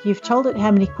you've told it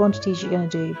how many quantities you're going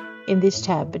to do in this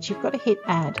tab, but you've got to hit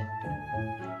add.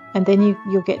 And then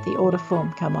you'll get the order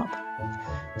form come up.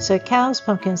 So cows,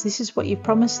 pumpkins, this is what you've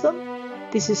promised them.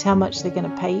 This is how much they're going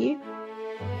to pay you.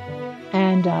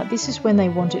 And this is when they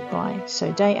want it by.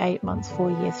 So day 8, month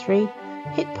 4, year 3.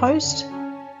 Hit post.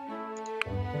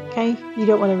 Okay, you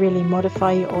don't want to really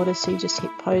modify your order, so you just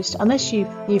hit post. Unless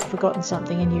you've forgotten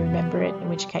something and you remember it, in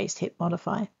which case hit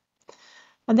modify.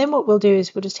 And then what we'll do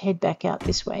is we'll just head back out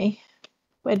this way.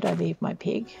 Where did I leave my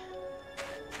pig?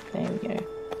 There we go.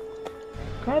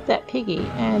 Grab that piggy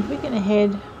and we're going to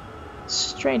head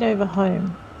straight over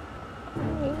home.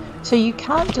 So you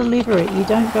can't deliver it. You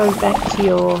don't go back to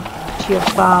your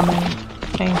farm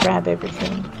and grab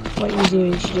everything. What you do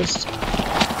is you just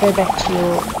go back to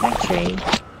your factory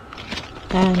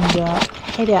and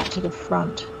head out to the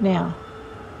front. Now,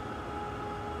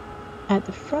 at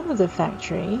the front of the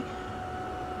factory...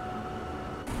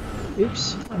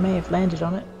 Oops, I may have landed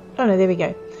on it. Oh no, there we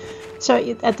go. So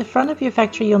at the front of your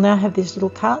factory you'll now have this little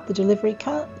cart, the delivery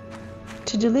cart.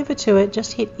 To deliver to it,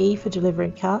 just hit E for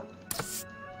delivery cart.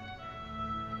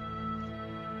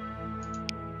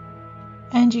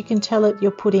 And you can tell it you're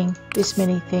putting this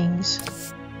many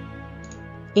things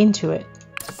into it.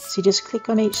 So you just click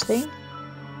on each thing.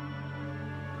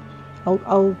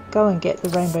 I'll go and get the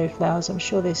rainbow flowers, I'm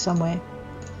sure they're somewhere.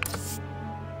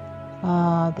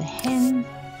 The hen.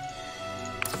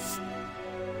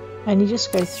 And you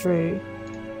just go through.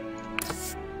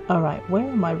 Alright, where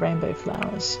are my rainbow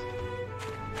flowers?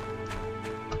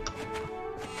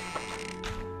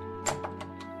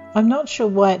 I'm not sure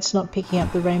why it's not picking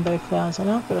up the rainbow flowers. I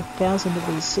know I've got 1,000 of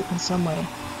these sitting somewhere.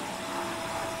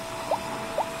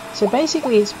 So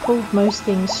basically it's pulled most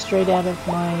things straight out of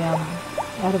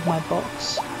my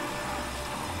box.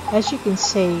 As you can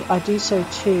see, I do so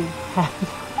too have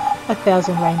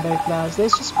 1,000 rainbow flowers.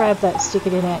 Let's just grab that, stick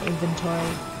it in our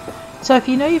inventory. So if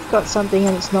you know you've got something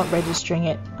and it's not registering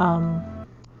it,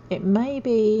 it may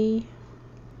be...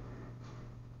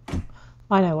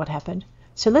 I know what happened.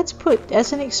 So let's put,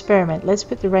 as an experiment, let's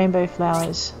put the rainbow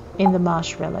flowers in the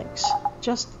marsh relics.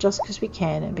 Just because we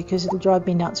can, and because it'll drive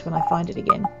me nuts when I find it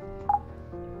again.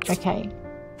 Okay.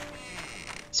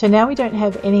 So now we don't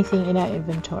have anything in our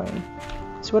inventory.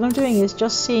 So what I'm doing is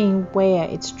just seeing where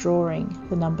it's drawing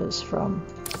the numbers from.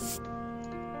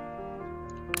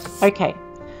 Okay.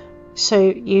 So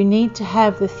you need to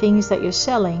have the things that you're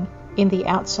selling in the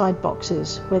outside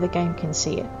boxes where the game can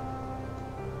see it.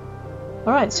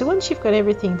 Alright, so once you've got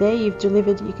everything there, you've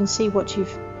delivered, you can see what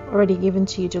you've already given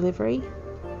to your delivery.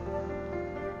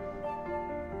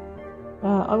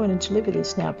 I want to deliver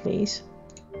this now, please.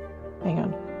 Hang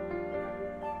on.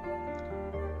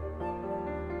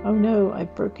 Oh no,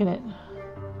 I've broken it.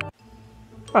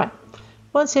 Right,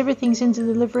 once everything's into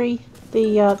delivery,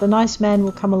 the nice man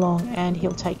will come along and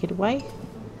he'll take it away.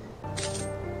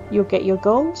 You'll get your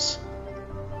goals.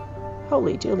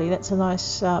 Holy dooly, that's a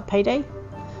nice payday.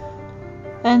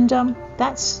 And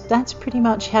that's pretty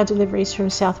much how deliveries from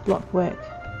South Block work.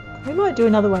 We might do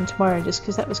another one tomorrow just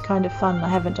because that was kind of fun. I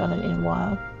haven't done it in a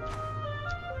while.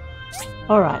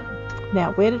 Alright,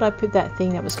 now where did I put that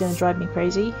thing that was going to drive me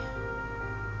crazy?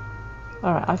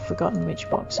 Alright, I've forgotten which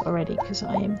box already because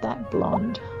I am that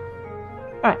blonde.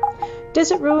 Alright,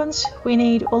 Desert Ruins. We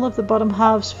need all of the bottom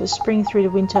halves for spring through to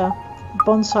winter.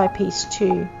 Bonsai piece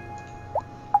 2.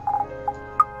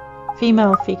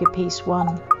 Female figure piece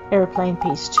 1. Aeroplane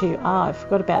piece 2. Ah, I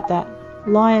forgot about that.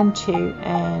 Lion 2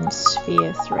 and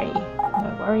sphere 3.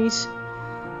 No worries.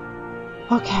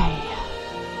 Okay.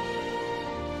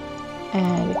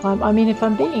 And if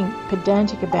I'm being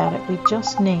pedantic about it, we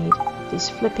just need this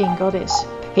flipping goddess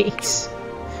piece.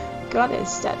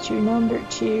 Goddess statue number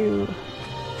 2.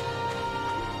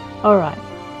 Alright.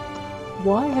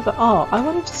 Why have I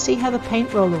wanted to see how the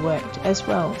paint roller worked as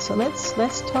well. So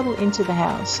let's toddle into the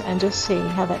house and just see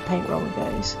how that paint roller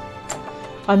goes.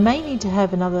 I may need to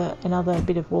have another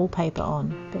bit of wallpaper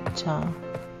on, but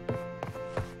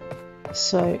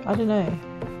so I don't know.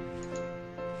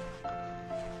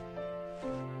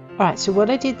 Alright, so what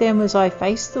I did then was I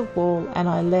faced the wall and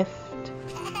I left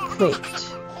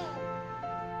clicked.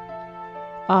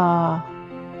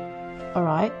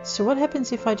 Alright, so what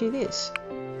happens if I do this?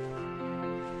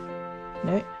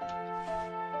 No.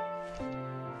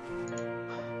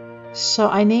 So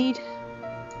I need...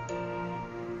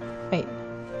 Wait.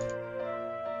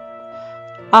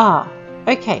 Ah,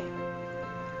 okay.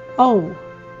 Oh.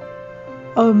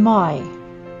 Oh my.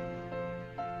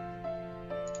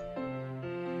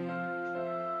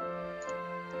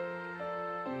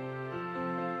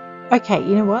 Okay,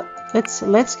 you know what?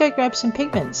 Let's go grab some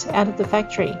pigments out of the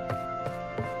factory.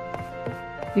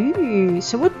 Ooh,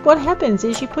 so what happens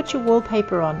is you put your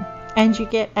wallpaper on and you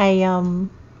get a I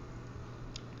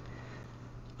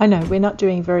know we're not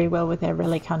doing very well with our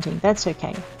relic hunting. That's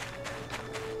okay.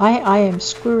 I am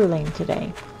squirreling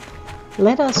today.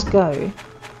 Let us go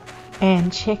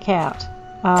and check out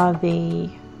the...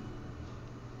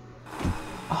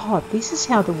 Oh, this is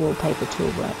how the wallpaper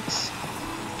tool works.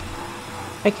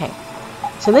 Okay,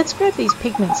 so let's grab these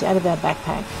pigments out of our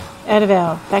backpack, out of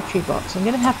our factory box. I'm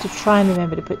going to have to try and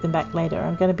remember to put them back later.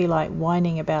 I'm going to be like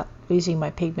whining about losing my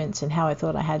pigments and how I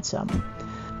thought I had some.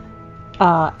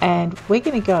 And we're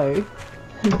going to go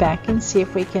back and see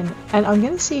if we can, and I'm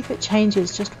going to see if it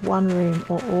changes just one room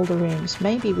or all the rooms.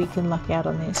 Maybe we can luck out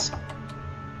on this.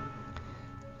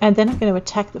 And then I'm going to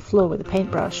attack the floor with a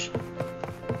paintbrush.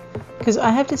 Because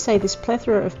I have to say this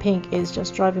plethora of pink is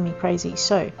just driving me crazy.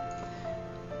 So,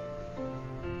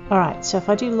 alright, so if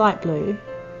I do light blue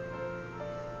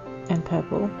and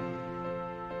purple,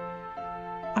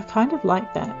 I kind of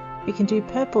like that. We can do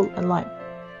purple and light,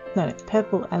 no,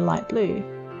 purple and light blue.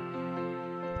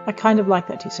 I kind of like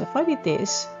that too. So if I did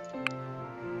this,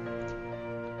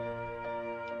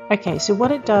 okay, so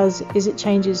what it does is it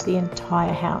changes the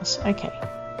entire house. Okay.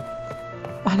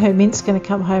 I know Mint's going to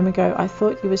come home and go, I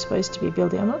thought you were supposed to be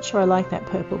building. I'm not sure I like that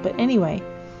purple, but anyway,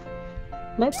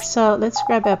 let's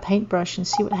grab our paintbrush and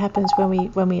see what happens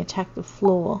when we attack the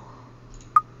floor.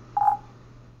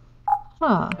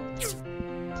 Huh.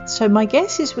 So my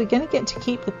guess is we're going to get to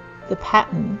keep the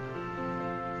pattern.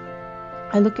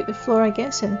 I look at the floor, I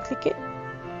guess, and click it.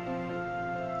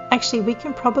 Actually, we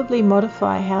can probably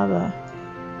modify how the...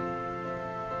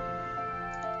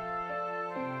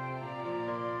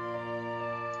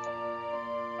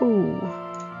 Ooh.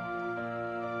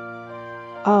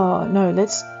 Oh, no,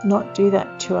 let's not do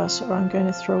that to us or I'm going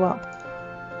to throw up.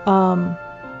 Alright,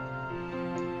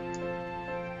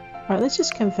 let's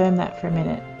just confirm that for a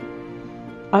minute.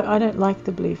 I don't like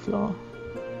the blue floor.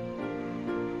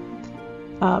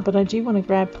 But I do want to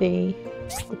grab the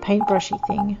paintbrushy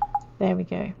thing. There we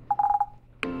go.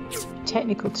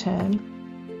 Technical term.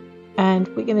 And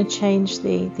we're going to change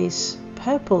this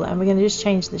purple and we're going to just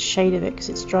change the shade of it because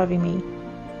it's driving me...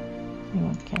 Hang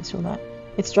on, cancel that.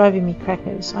 It's driving me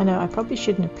crackers. I know, I probably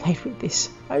shouldn't have played with this.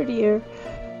 Oh dear.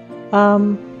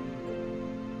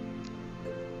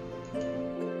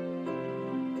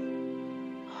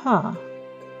 Huh.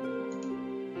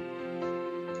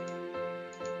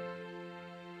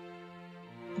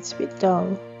 It's a bit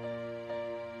dull.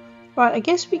 Right, I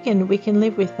guess we can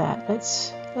live with that.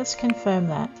 Let's confirm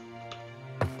that.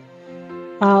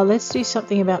 Let's do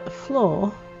something about the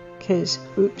floor, because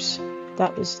oops,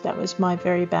 that was my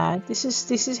very bad. This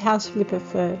is house flipper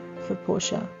for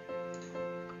Portia.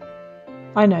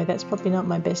 I know that's probably not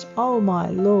my best. Oh my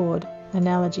lord.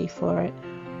 analogy for it.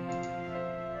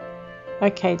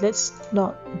 Okay, let's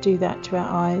not do that to our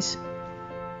eyes.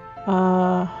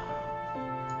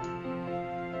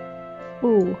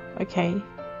 Ooh, okay.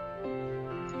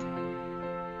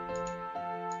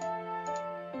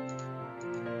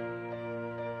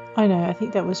 I know, I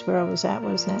think that was where I was at,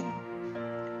 wasn't it?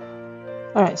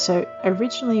 Alright, so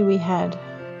originally we had...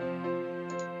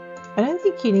 I don't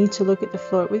think you need to look at the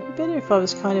floor. It would be better if I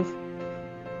was kind of...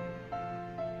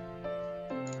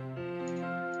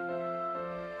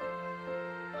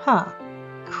 Huh.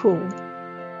 Cool.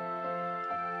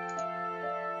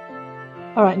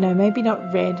 Alright, no, maybe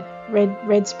not red.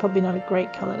 Red's probably not a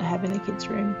great colour to have in a kid's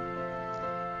room.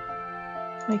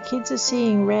 My kids are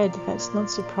seeing red. That's not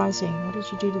surprising. What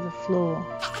did you do to the floor?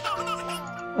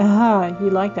 Ah, you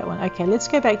like that one. Okay, let's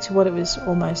go back to what it was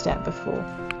almost at before.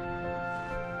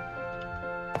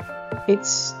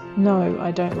 It's... no,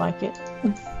 I don't like it.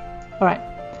 Alright,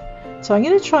 so I'm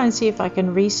going to try and see if I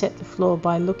can reset the floor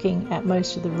by looking at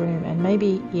most of the room, and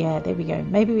maybe, yeah, there we go.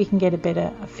 Maybe we can get a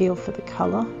better feel for the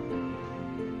colour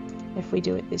if we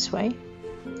do it this way.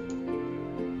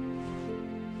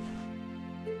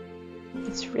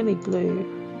 It's really blue.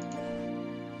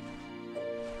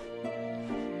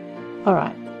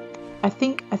 Alright, I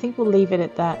think we'll leave it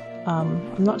at that.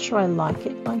 I'm not sure I like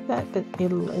it like that, but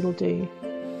it'll do.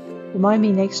 Remind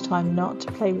me next time not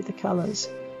to play with the colours.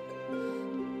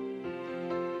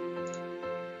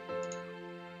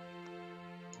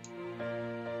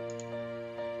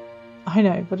 I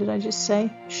know, what did I just say?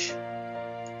 Shh.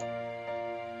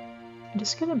 I'm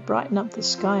just going to brighten up the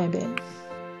sky a bit.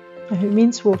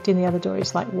 Mince walked in the other door.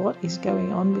 He's like, what is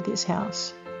going on with this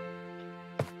house?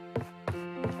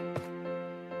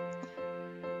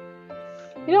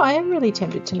 You know, I am really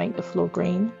tempted to make the floor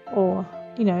green, or,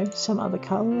 you know, some other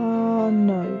colour.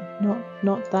 No,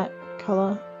 not that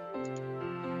colour.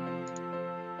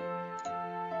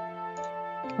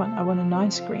 Come on, I want a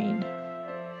nice green.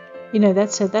 You know,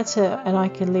 that's a, and I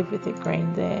can live with it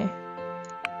green there.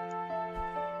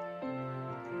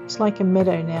 It's like a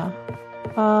meadow now.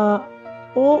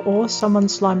 Or someone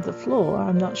slimed the floor.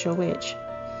 I'm not sure which.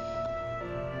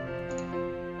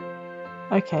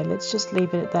 Okay, let's just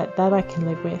leave it at that. That I can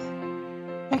live with.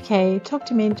 Okay, talk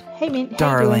to Mint. Hey Mint,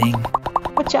 how you doing?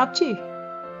 What you up to?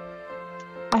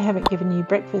 I haven't given you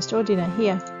breakfast or dinner.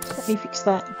 Here, let me fix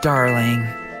that. Darling.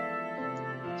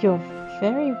 You're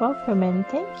very welcome and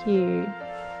thank you.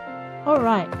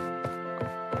 Alright.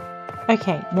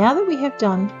 Okay, now that we have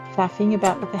done faffing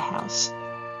about with the house.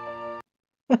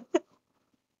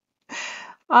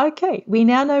 Okay, we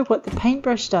now know what the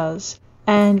paintbrush does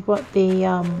and what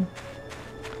the...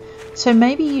 So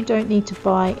maybe you don't need to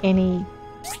buy any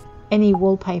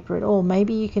wallpaper at all.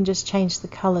 Maybe you can just change the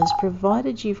colours,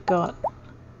 provided you've got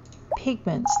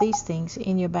pigments, these things,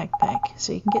 in your backpack.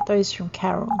 So you can get those from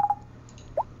Carol.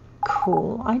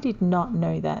 Cool. I did not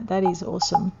know that. That is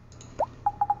awesome.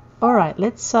 Alright,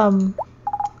 let's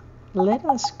let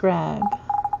us grab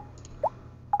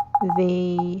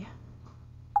the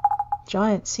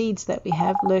giant seeds that we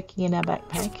have lurking in our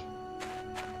backpack.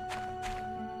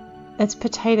 That's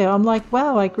potato. I'm like,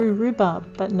 wow, I grew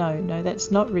rhubarb. But no, that's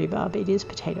not rhubarb. It is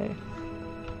potato.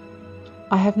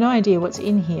 I have no idea what's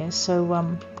in here,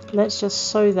 so let's just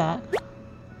sow that.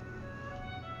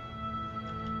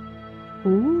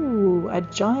 Ooh, a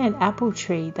giant apple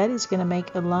tree. That is going to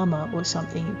make a llama or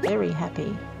something very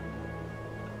happy.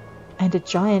 And a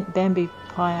giant bamboo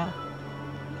papaya.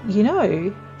 You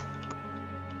know,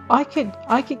 I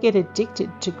could get addicted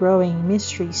to growing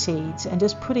mystery seeds and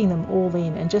just putting them all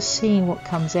in and just seeing what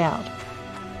comes out.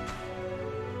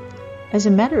 As a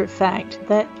matter of fact,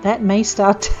 that may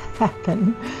start to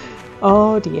happen.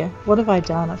 Oh dear, what have I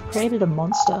done? I've created a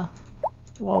monster.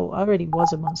 Whoa, I already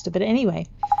was a monster. But anyway,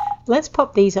 let's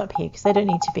pop these up here because they don't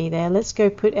need to be there. Let's go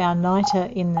put our niter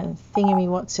in the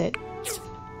thingammy-what's-it.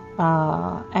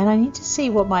 And I need to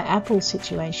see what my apple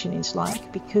situation is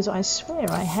like, because I swear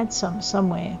I had some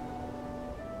somewhere.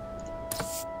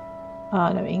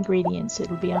 No, ingredients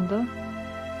it'll be under.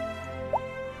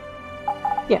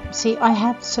 Yeah, see, I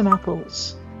have some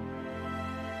apples.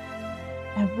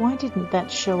 And why didn't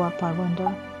that show up, I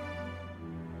wonder?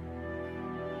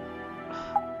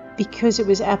 Because it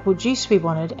was apple juice we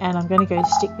wanted, and I'm going to go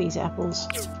stick these apples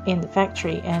in the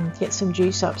factory and get some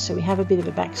juice up so we have a bit of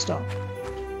a backstock.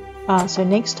 So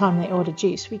next time they order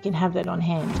juice, we can have that on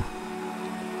hand.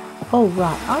 Oh,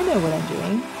 right, I know what I'm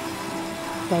doing.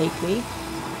 Vaguely.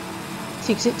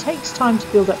 See, because it takes time to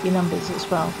build up your numbers as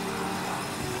well.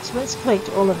 So let's collect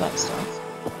all of that stuff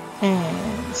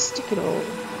and stick it all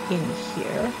in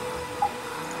here.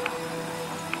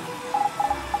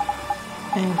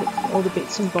 and look for all the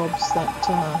bits and bobs that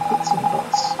bits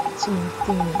and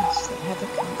things that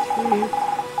haven't come through.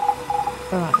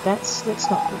 Alright, let's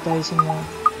not put those in there.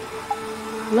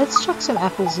 Let's chuck some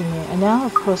apples in there, and now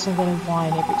of course I'm going to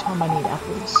whine every time I need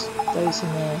apples. Those in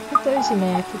there, put those in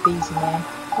there, put these in there.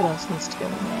 What else needs to go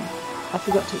in there? I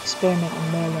forgot to experiment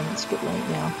on Merlin, it's a bit late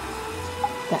now.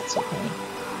 That's okay.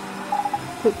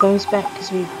 Put those back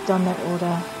because we've done that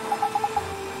order.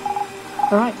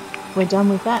 Alright, we're done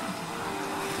with that.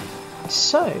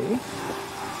 So,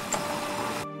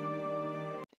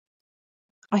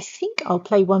 I think I'll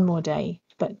play one more day,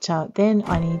 but then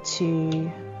I need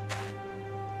to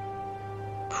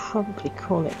probably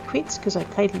call it quits because I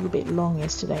played a little bit long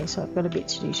yesterday, so I've got a bit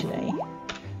to do today.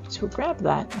 So we'll grab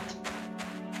that.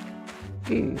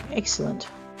 Ooh, excellent.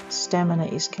 Stamina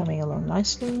is coming along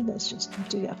nicely. Let's just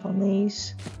dig up on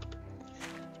these.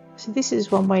 So this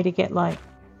is one way to get like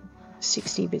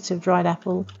 60 bits of dried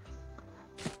apple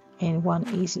in one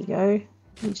easy go.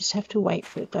 You just have to wait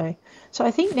for it though. So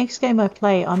I think next game I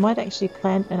play, I might actually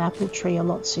plant an apple tree a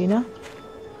lot sooner.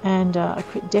 And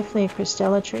definitely a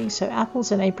Cristella tree. So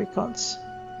apples and apricots.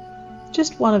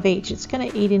 Just one of each. It's going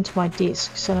to eat into my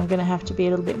discs and I'm going to have to be a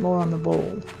little bit more on the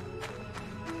ball.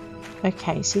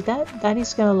 Okay, see that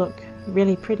is going to look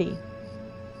really pretty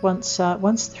once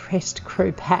the rest grow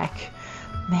back.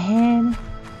 Man.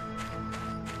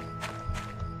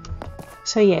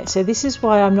 So yeah, so this is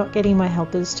why I'm not getting my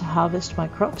helpers to harvest my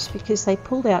crops, because they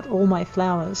pulled out all my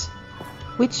flowers,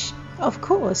 which of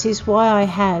course is why I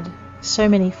had so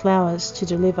many flowers to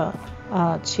deliver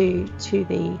to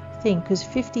the thing, because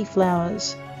 50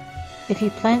 flowers, if you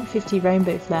plant 50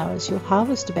 rainbow flowers, you'll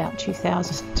harvest about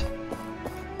 2,000,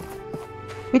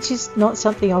 which is not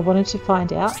something I wanted to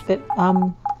find out, but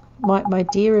my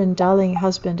dear and darling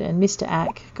husband and Mr.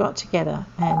 Ack got together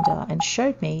and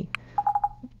showed me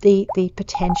the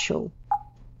potential.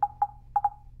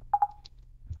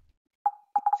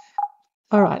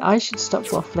 Alright, I should stop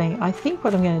waffling. I think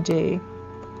what I'm going to do...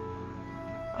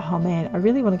 Oh man, I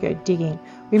really want to go digging.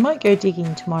 We might go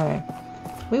digging tomorrow.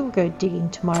 We will go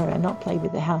digging tomorrow and not play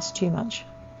with the house too much.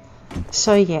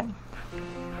 So yeah.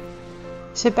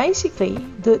 So basically,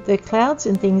 the clouds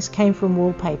and things came from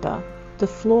wallpaper. The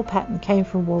floor pattern came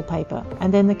from wallpaper,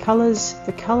 and then the colours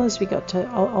we got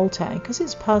to alter. And because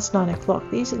it's past 9 o'clock,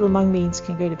 these little mung beans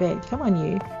can go to bed. Come on,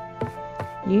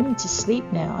 you need to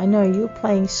sleep now. I know you're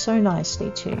playing so nicely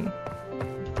too,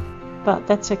 but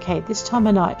that's okay. This time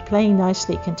of night, playing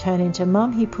nicely can turn into,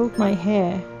 Mum, he pulled my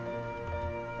hair.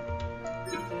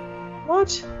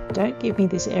 What? Don't give me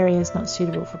this area is not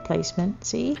suitable for placement.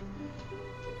 See,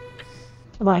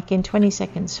 like in 20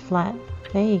 seconds flat.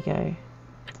 There you go.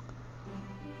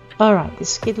 Alright, the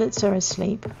skidlets are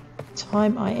asleep.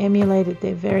 Time I emulated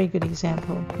their very good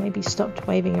example. Maybe stopped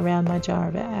waving around my jar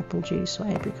of apple juice or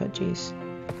apricot juice.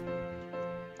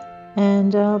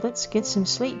 And let's get some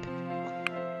sleep.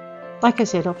 Like I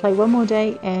said, I'll play one more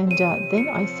day and then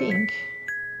I think...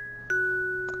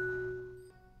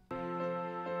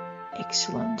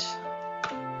 Excellent.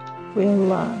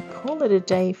 We'll call it a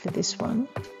day for this one.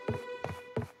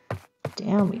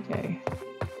 Down we go.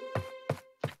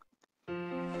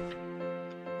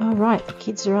 Alright, the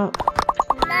kids are up.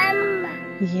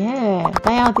 Yeah,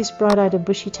 they are this bright-eyed and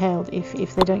bushy-tailed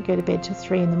if they don't go to bed till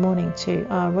 3 in the morning too.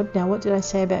 What did I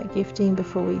say about gifting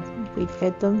before we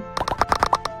fed them?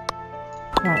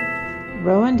 Right,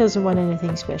 Rowan doesn't want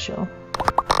anything special.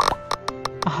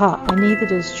 Aha, and neither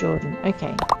does Jordan.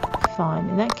 Okay, fine.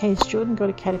 In that case, Jordan got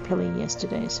a caterpillar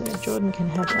yesterday, so Jordan can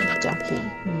have a ducky.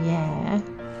 Yeah.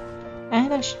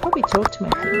 And I should probably talk to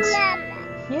my kids.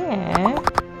 Yeah.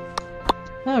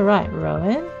 Alright,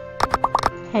 Rowan.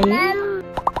 Hey.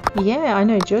 Yeah, I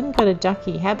know, Jordan got a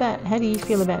ducky. How do you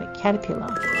feel about a caterpillar?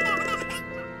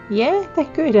 Yeah, they're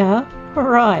good, huh?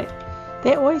 Alright.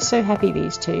 They're always so happy,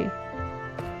 these two.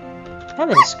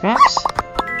 Hello, Scraps.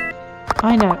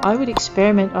 I know, I would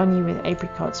experiment on you with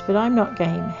apricots, but I'm not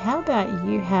game. How about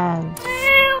you have...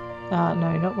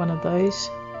 no, not one of those.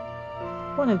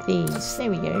 One of these. There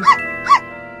we go.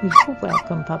 You're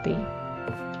welcome, puppy.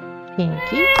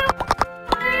 Pinky.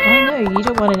 I know, you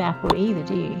don't want an apple either,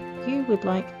 do you? You would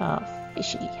like a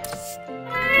fishy.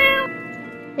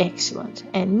 Excellent.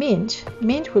 And Mint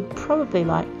would probably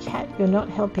like cat. You're not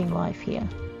helping life here.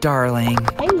 Darling.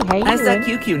 Hey, I saw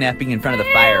QQ napping in front of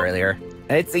the fire earlier.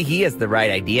 I'd say he has the right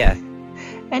idea.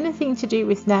 Anything to do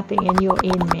with napping and you're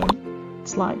in, Mint.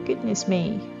 It's like, goodness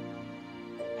me.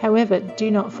 However,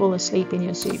 do not fall asleep in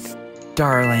your soup.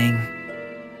 Darling.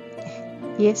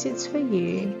 Yes, it's for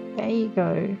you. There you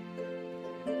go.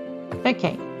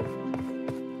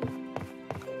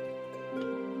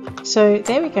 So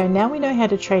there we go. Now we know how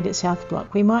to trade at South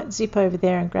Block. We might zip over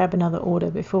there and grab another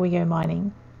order before we go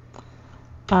mining.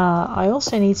 I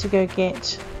also need to go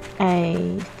get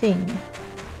a thing.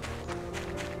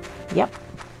 Yep.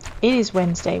 It is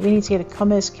Wednesday. We need to get a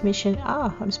commerce commission.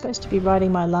 I'm supposed to be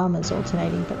riding my llamas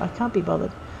alternating, but I can't be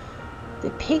bothered. The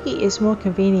piggy is more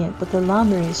convenient, but the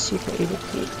llama is super uber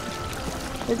cute.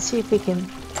 Let's see if we can,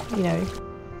 you know,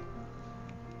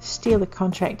 steal the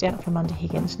contract out from under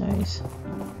Higgins' nose.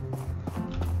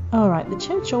 Alright, the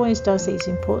church always does these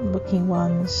important looking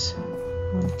ones.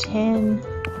 110.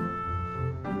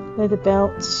 Leather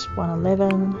belts,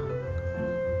 111.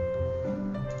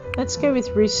 Let's go with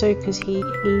Russo because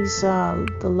he's the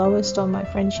lowest on my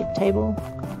friendship table.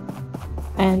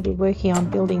 And we're working on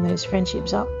building those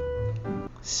friendships up.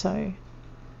 So,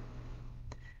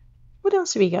 what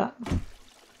else have we got?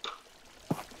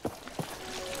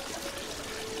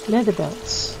 Leather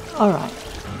belts. Alright,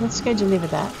 let's go deliver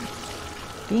that.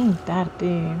 Bing, bada,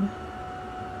 boom.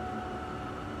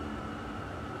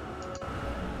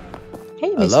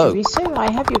 Hey, Hello. Mr. Russo,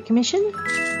 I have your commission.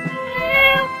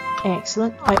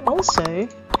 Excellent. I also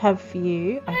have for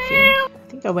you, I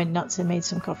think I went nuts and made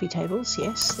some coffee tables.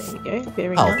 Yes, there we go.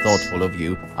 Very How nice. thoughtful of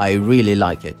you. I really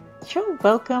like it. Sure,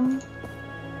 welcome.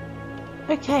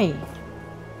 Okay.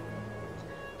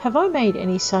 Have I made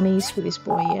any sunnies for this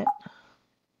boy yet?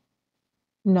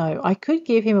 No, I could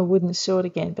give him a wooden sword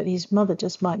again, but his mother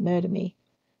just might murder me.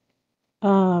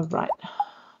 Right.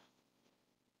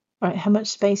 Alright, how much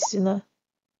space is in the...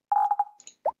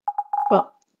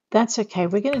 Well, that's okay.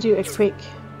 We're going to do a quick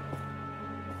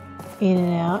in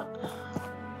and out.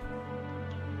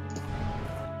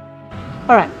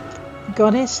 Alright,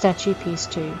 Goddess Statue Piece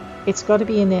 2. It's got to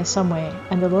be in there somewhere,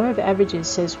 and the law of averages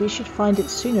says we should find it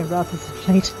sooner rather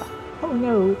than later. Oh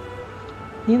no,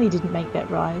 nearly didn't make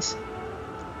that rise.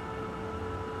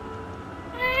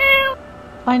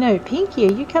 I know, Pinky,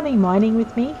 are you coming mining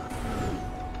with me?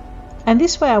 And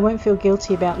this way I won't feel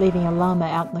guilty about leaving a llama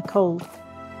out in the cold.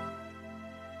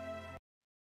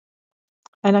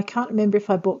 And I can't remember if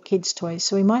I bought kids' toys,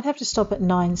 so we might have to stop at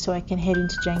 9 so I can head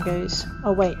into Django's.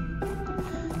 Oh wait,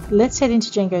 let's head into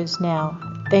Django's now,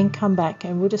 then come back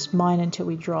and we'll just mine until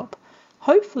we drop.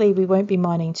 Hopefully we won't be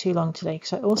mining too long today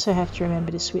because I also have to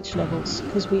remember to switch levels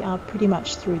because we are pretty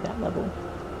much through that level.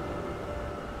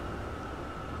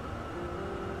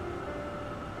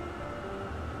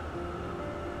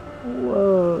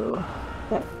 Whoa,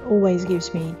 that always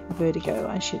gives me vertigo.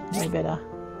 I should know better.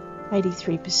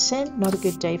 83%, not a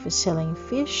good day for selling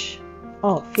fish.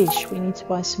 Oh, fish, we need to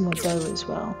buy some more dough as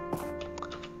well.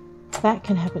 That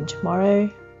can happen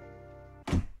tomorrow.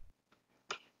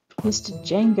 Mr.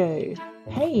 Django,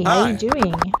 hey, how are you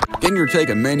doing? Getting your take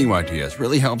on menu ideas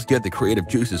really helps get the creative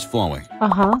juices flowing.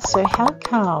 So how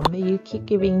come you keep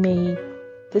giving me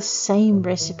the same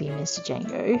recipe, Mr.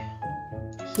 Django?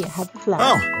 Here, have a flower.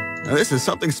 Oh, now this is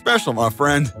something special, my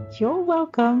friend. You're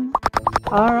welcome.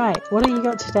 Alright, what do you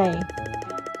got today?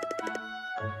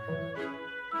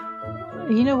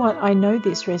 You know what, I know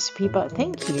this recipe, but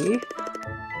thank you.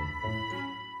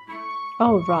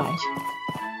 Oh, right.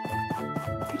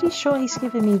 Pretty sure he's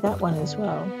given me that one as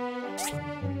well.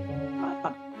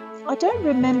 I don't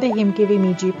remember him giving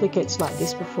me duplicates like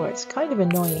this before. It's kind of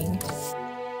annoying.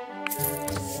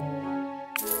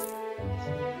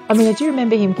 I mean, I do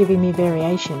remember him giving me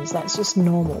variations. That's just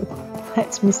normal.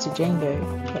 That's Mr. Django.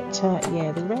 But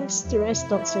yeah, the rest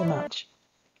not so much.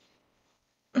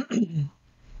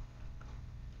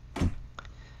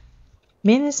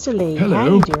 Minister Lee, Hello. how are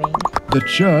you doing? The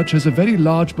church has a very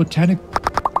large botanic...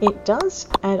 It does,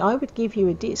 and I would give you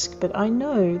a disc, but I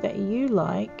know that you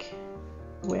like...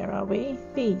 Where are we?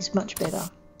 These, much better.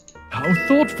 How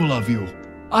thoughtful of you.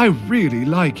 I really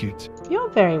like it. You're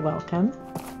very welcome.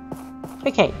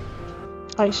 Okay.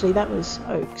 Actually, that was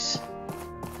Oaks.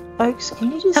 Oaks,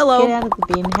 can you just Hello. get out of the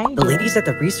bin? How you The doing? ladies at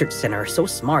the research center are so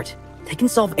smart. They can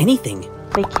solve anything.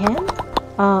 They can?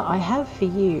 I have for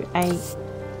you a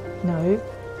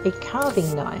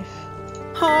carving knife.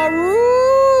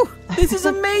 Haru! This is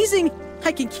amazing!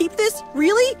 I can keep this?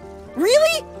 Really?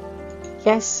 Really?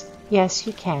 Yes,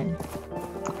 you can.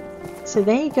 So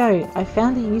there you go. I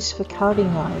found a use for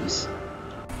carving knives.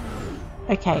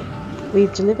 Okay,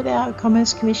 we've delivered our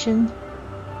commerce commission.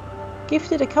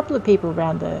 Gifted a couple of people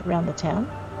around the town.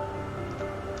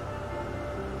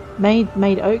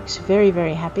 Made Oaks very,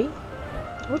 very happy.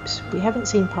 Whoops, we haven't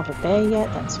seen Papa Bear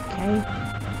yet. That's okay.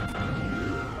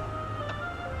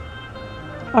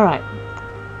 Alright.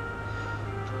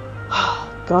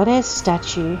 Goddess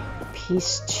Statue,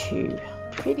 Piece 2.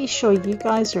 Pretty sure you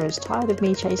guys are as tired of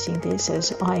me chasing this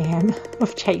as I am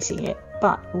of chasing it,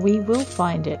 but we will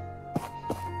find it.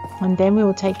 And then we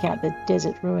will take out the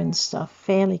desert ruins stuff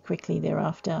fairly quickly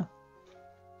thereafter.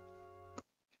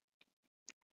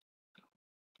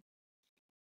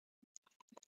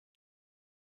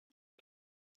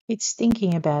 It's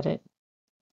thinking about it.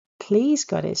 Please,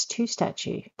 Goddess, 2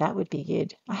 statue. That would be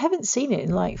good. I haven't seen it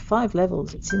in like 5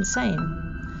 levels. It's insane.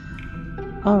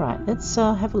 Alright, let's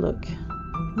have a look.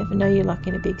 Never know your luck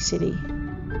in a big city.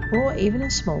 Or even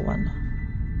a small one.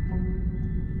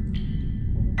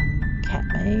 Cat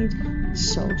maid.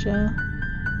 Soldier.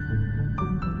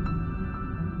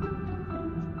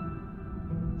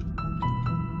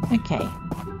 Okay.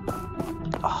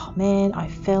 Oh man, I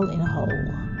fell in a hole.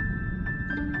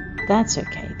 That's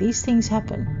okay. These things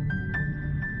happen.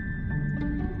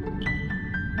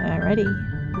 Alrighty.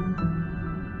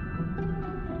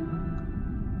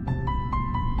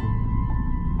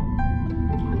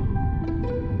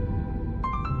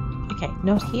 Okay,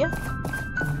 not here.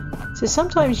 So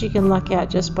sometimes you can luck out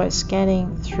just by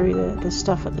scanning through the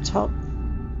stuff at the top.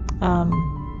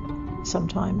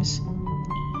 Sometimes.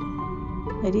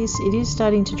 It is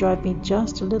starting to drive me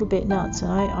just a little bit nuts,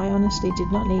 and I honestly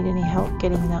did not need any help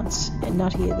getting nuts and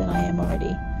nuttier than I am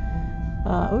already.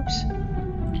 Oops.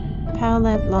 Power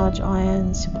lamp, large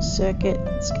iron, simple circuit.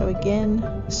 Let's go again.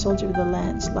 Soldier with a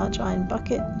lance, large iron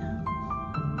bucket.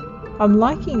 I'm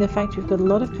liking the fact we've got a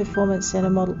lot of performance center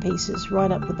model pieces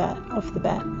right off the bat,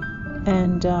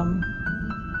 and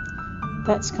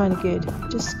that's kind of good.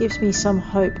 Just gives me some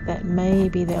hope that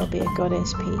maybe there'll be a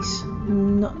goddess piece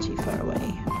not too far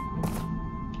away.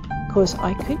 Of course,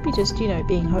 I could be just,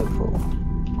 being hopeful.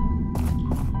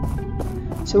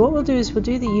 So what we'll do is we'll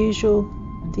do the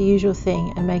usual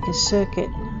thing and make a circuit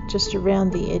just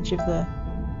around the edge of the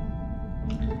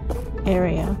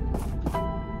area.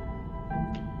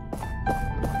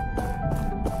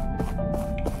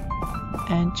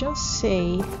 And just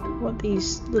see what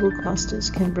these little clusters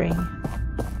can bring.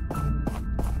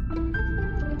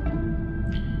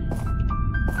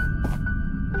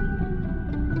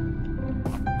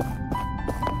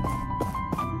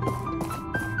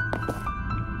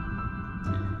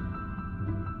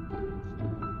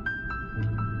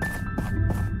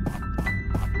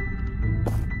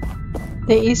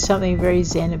 There is something very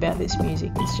zen about this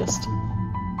music. It's just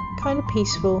kind of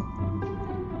peaceful.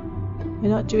 We're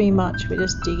not doing much, we're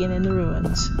just digging in the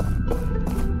ruins.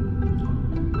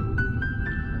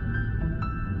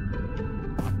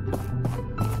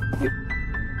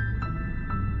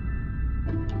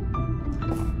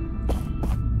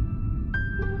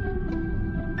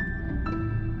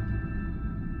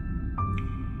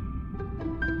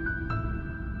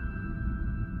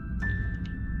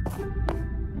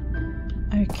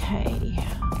 Okay.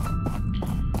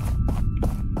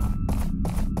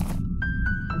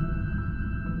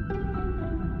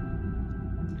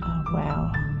 Oh,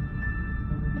 wow.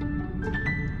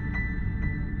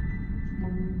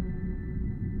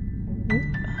 Oop.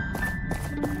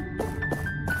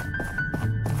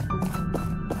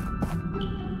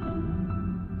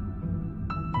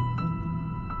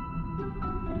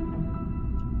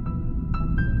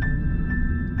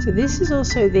 So this is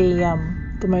also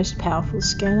the most powerful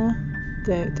scanner,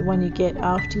 the one you get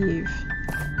after you've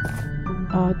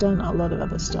done a lot of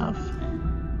other stuff.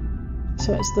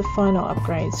 So it's the final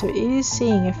upgrade, so it is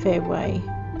seeing a fair way.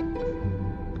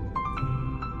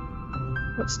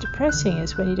 What's depressing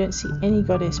is when you don't see any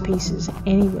goddess pieces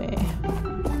anywhere.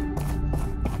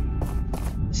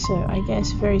 So I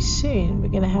guess very soon we're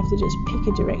going to have to just pick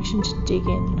a direction to dig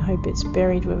in and hope it's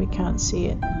buried where we can't see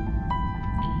it.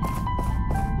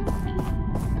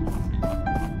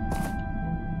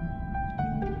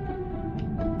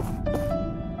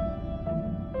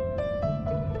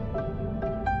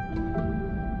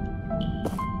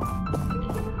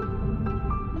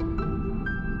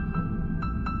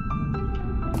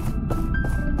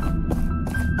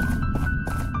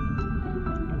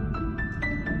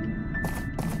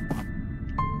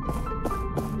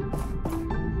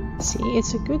 See,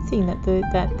 it's a good thing that the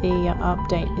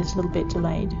update is a little bit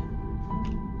delayed.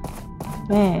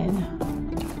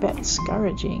 Man, talk about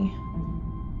discouraging.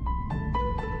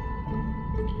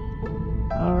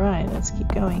 Alright, let's keep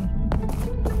going.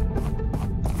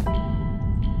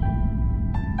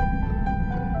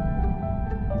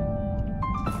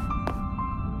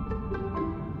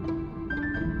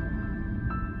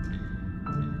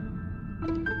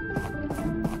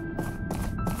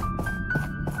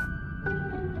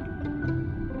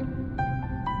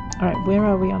 Alright, where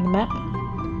are we on the map?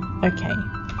 Okay.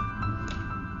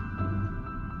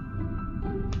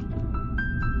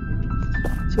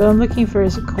 So what I'm looking for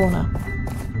is a corner.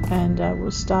 And we'll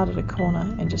start at a corner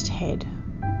and just head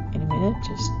in a minute.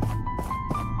 Just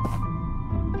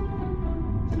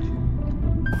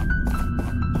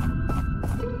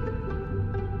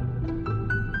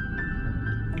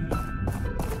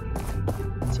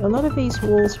So a lot of these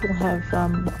walls will have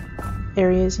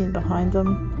areas in behind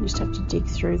them. You just have to dig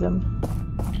through them.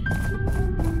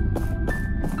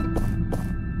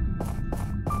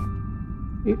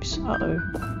 Oops, uh-oh.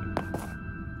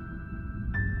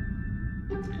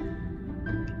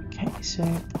 Okay, so...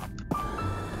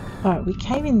 Alright, we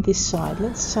came in this side.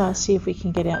 Let's see if we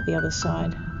can get out the other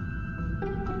side.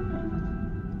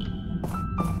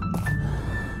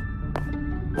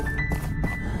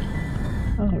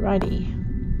 Alrighty.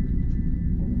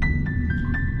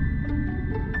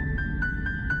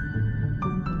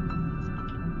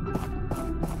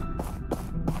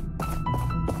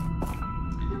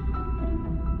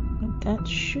 That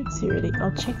should theoretically...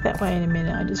 I'll check that way in a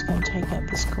minute. I'm just going to take out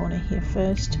this corner here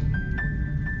first.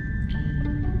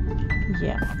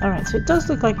 Yeah, alright, so it does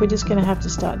look like we're just going to have to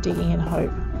start digging and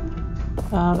hope.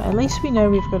 At least we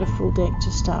know we've got a full deck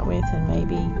to start with, and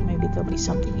maybe there'll be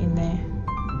something in there.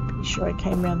 Pretty sure I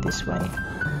came around this way.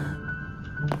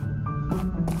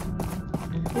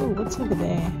 Oh, what's over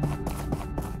there?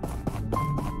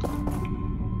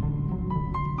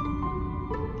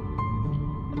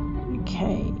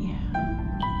 Okay.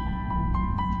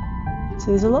 So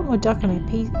there's a lot more duck on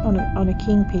a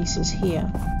king pieces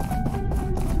here.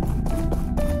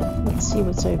 Let's see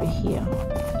what's over here.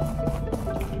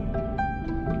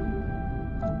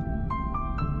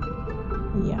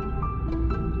 Yeah.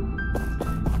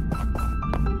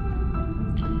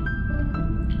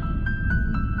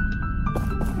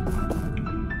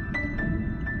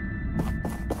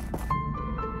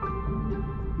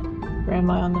 Where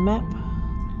am I on the map?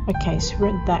 Okay, so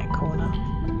we're at that corner.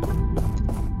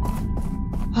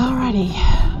 Alrighty.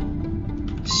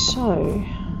 So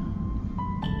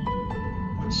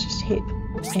let's just hit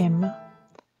M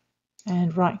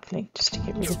and right click just to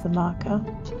get rid of the marker.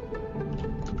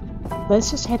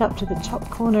 Let's just head up to the top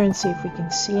corner and see if we can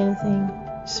see anything.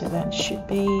 So that should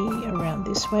be around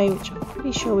this way, which I'm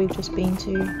pretty sure we've just been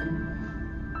to.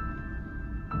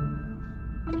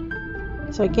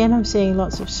 So again, I'm seeing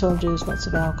lots of soldiers, lots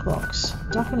of owl clocks.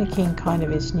 Duck and a king kind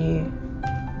of is new.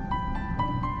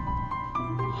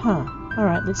 Huh.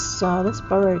 Alright, let's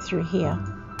burrow through here.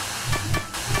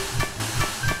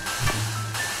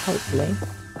 Hopefully.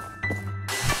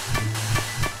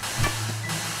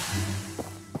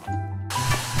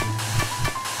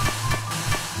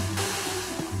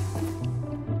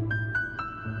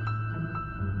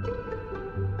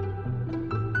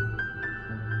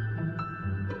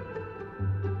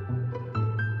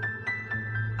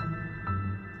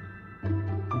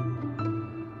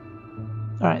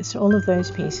 Alright, so all of those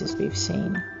pieces we've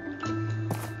seen.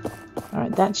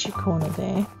 Alright, that's your corner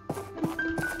there.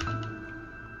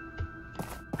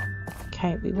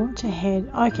 Okay, we want to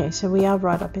head... Okay, so we are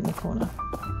right up in the corner.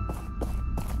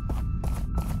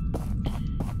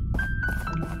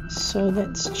 So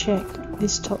let's check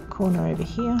this top corner over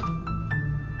here.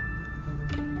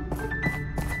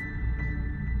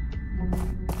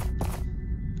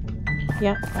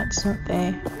 Yep, that's not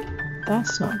there.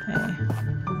 That's not there.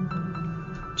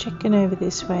 Checking over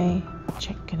this way,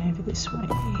 checking over this way.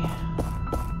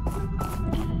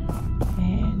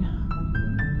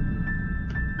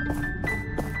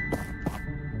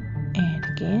 And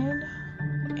again,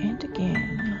 and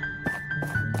again.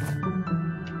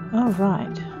 All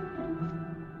right.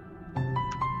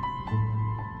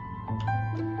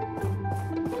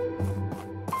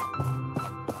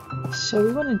 So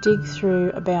we want to dig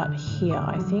through about here,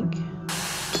 I think.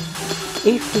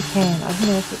 If we can. I don't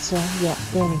know if it's a... Yeah,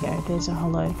 there we go. There's a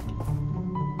hollow.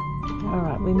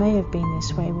 Alright, we may have been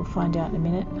this way. We'll find out in a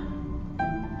minute.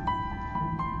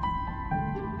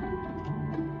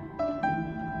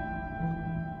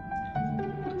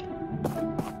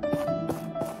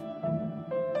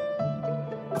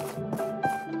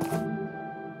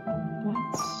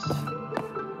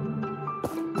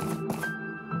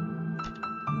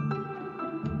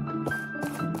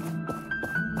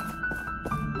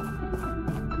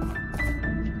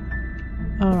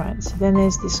 Alright, so then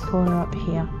there's this corner up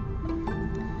here.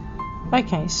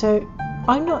 Okay, so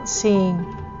I'm not seeing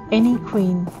any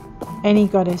queen, any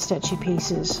goddess statue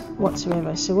pieces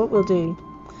whatsoever. So what we'll do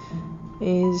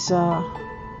is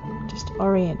just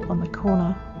orient on the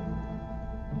corner.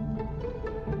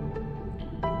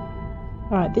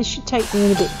 Alright, this should take me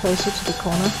in a bit closer to the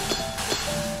corner.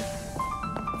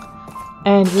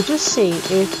 And we'll just see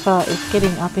if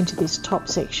getting up into this top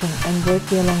section and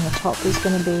working along the top is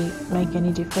going to make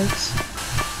any difference.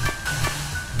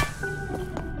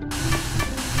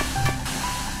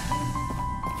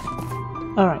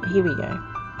 Alright, here we go.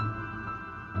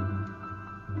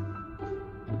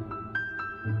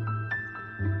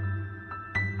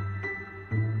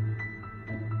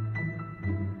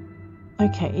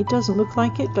 Okay, it doesn't look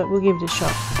like it, but we'll give it a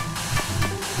shot.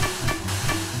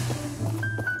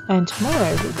 And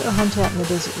tomorrow we'll go hunt out in the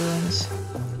desert ruins.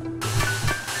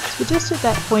 So we're just at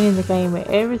that point in the game where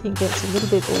everything gets a little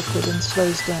bit awkward and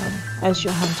slows down as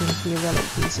you're hunting for your relic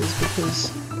pieces,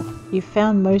 because you've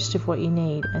found most of what you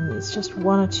need and it's just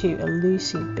one or two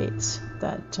elusive bits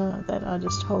that are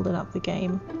just holding up the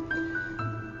game.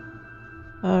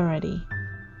 Alrighty.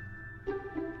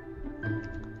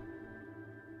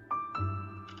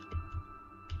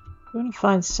 We want to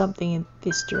find something in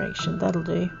this direction, that'll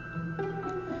do.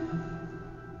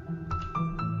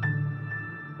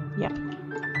 Yep.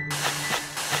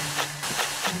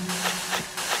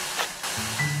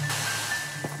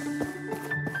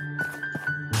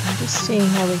 I'm just seeing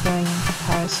how we're going in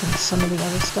comparison to some of the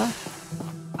other stuff.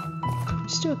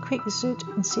 Just do a quick zoot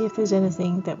and see if there's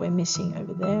anything that we're missing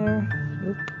over there.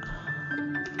 Nope.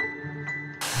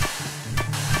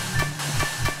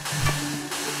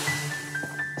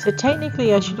 So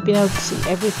technically I should have been able to see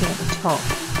everything at the top.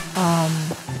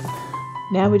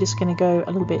 Now we're just going to go a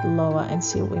little bit lower and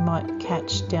see what we might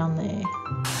catch down there.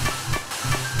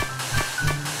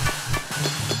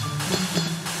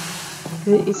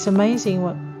 It's amazing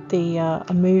what the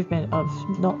a movement of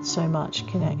not so much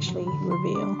can actually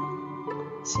reveal.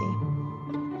 Let's see.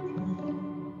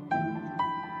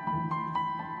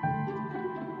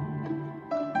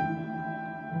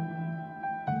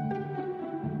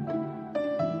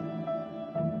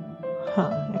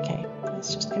 Huh, okay,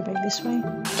 let's just go back this way.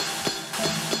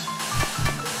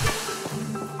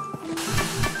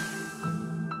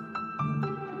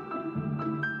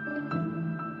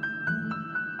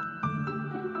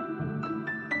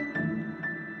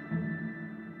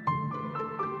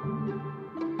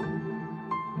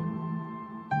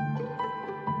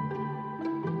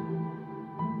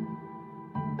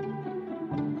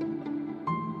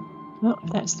 Oh,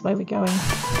 that's the way we're going. So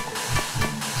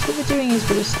what we're doing is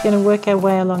we're just going to work our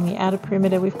way along the outer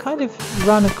perimeter. We've kind of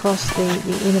run across the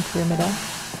inner perimeter,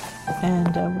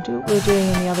 and we'll do what we're doing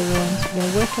in the other ruins. We're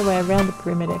going to work our way around the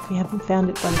perimeter. If we haven't found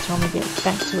it by the time we get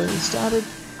back to where we started,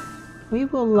 we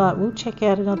will we'll check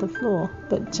out another floor.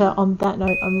 But on that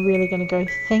note, I'm really going to go.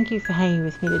 Thank you for hanging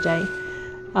with me today,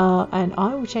 and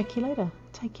I will check you later.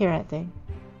 Take care out there.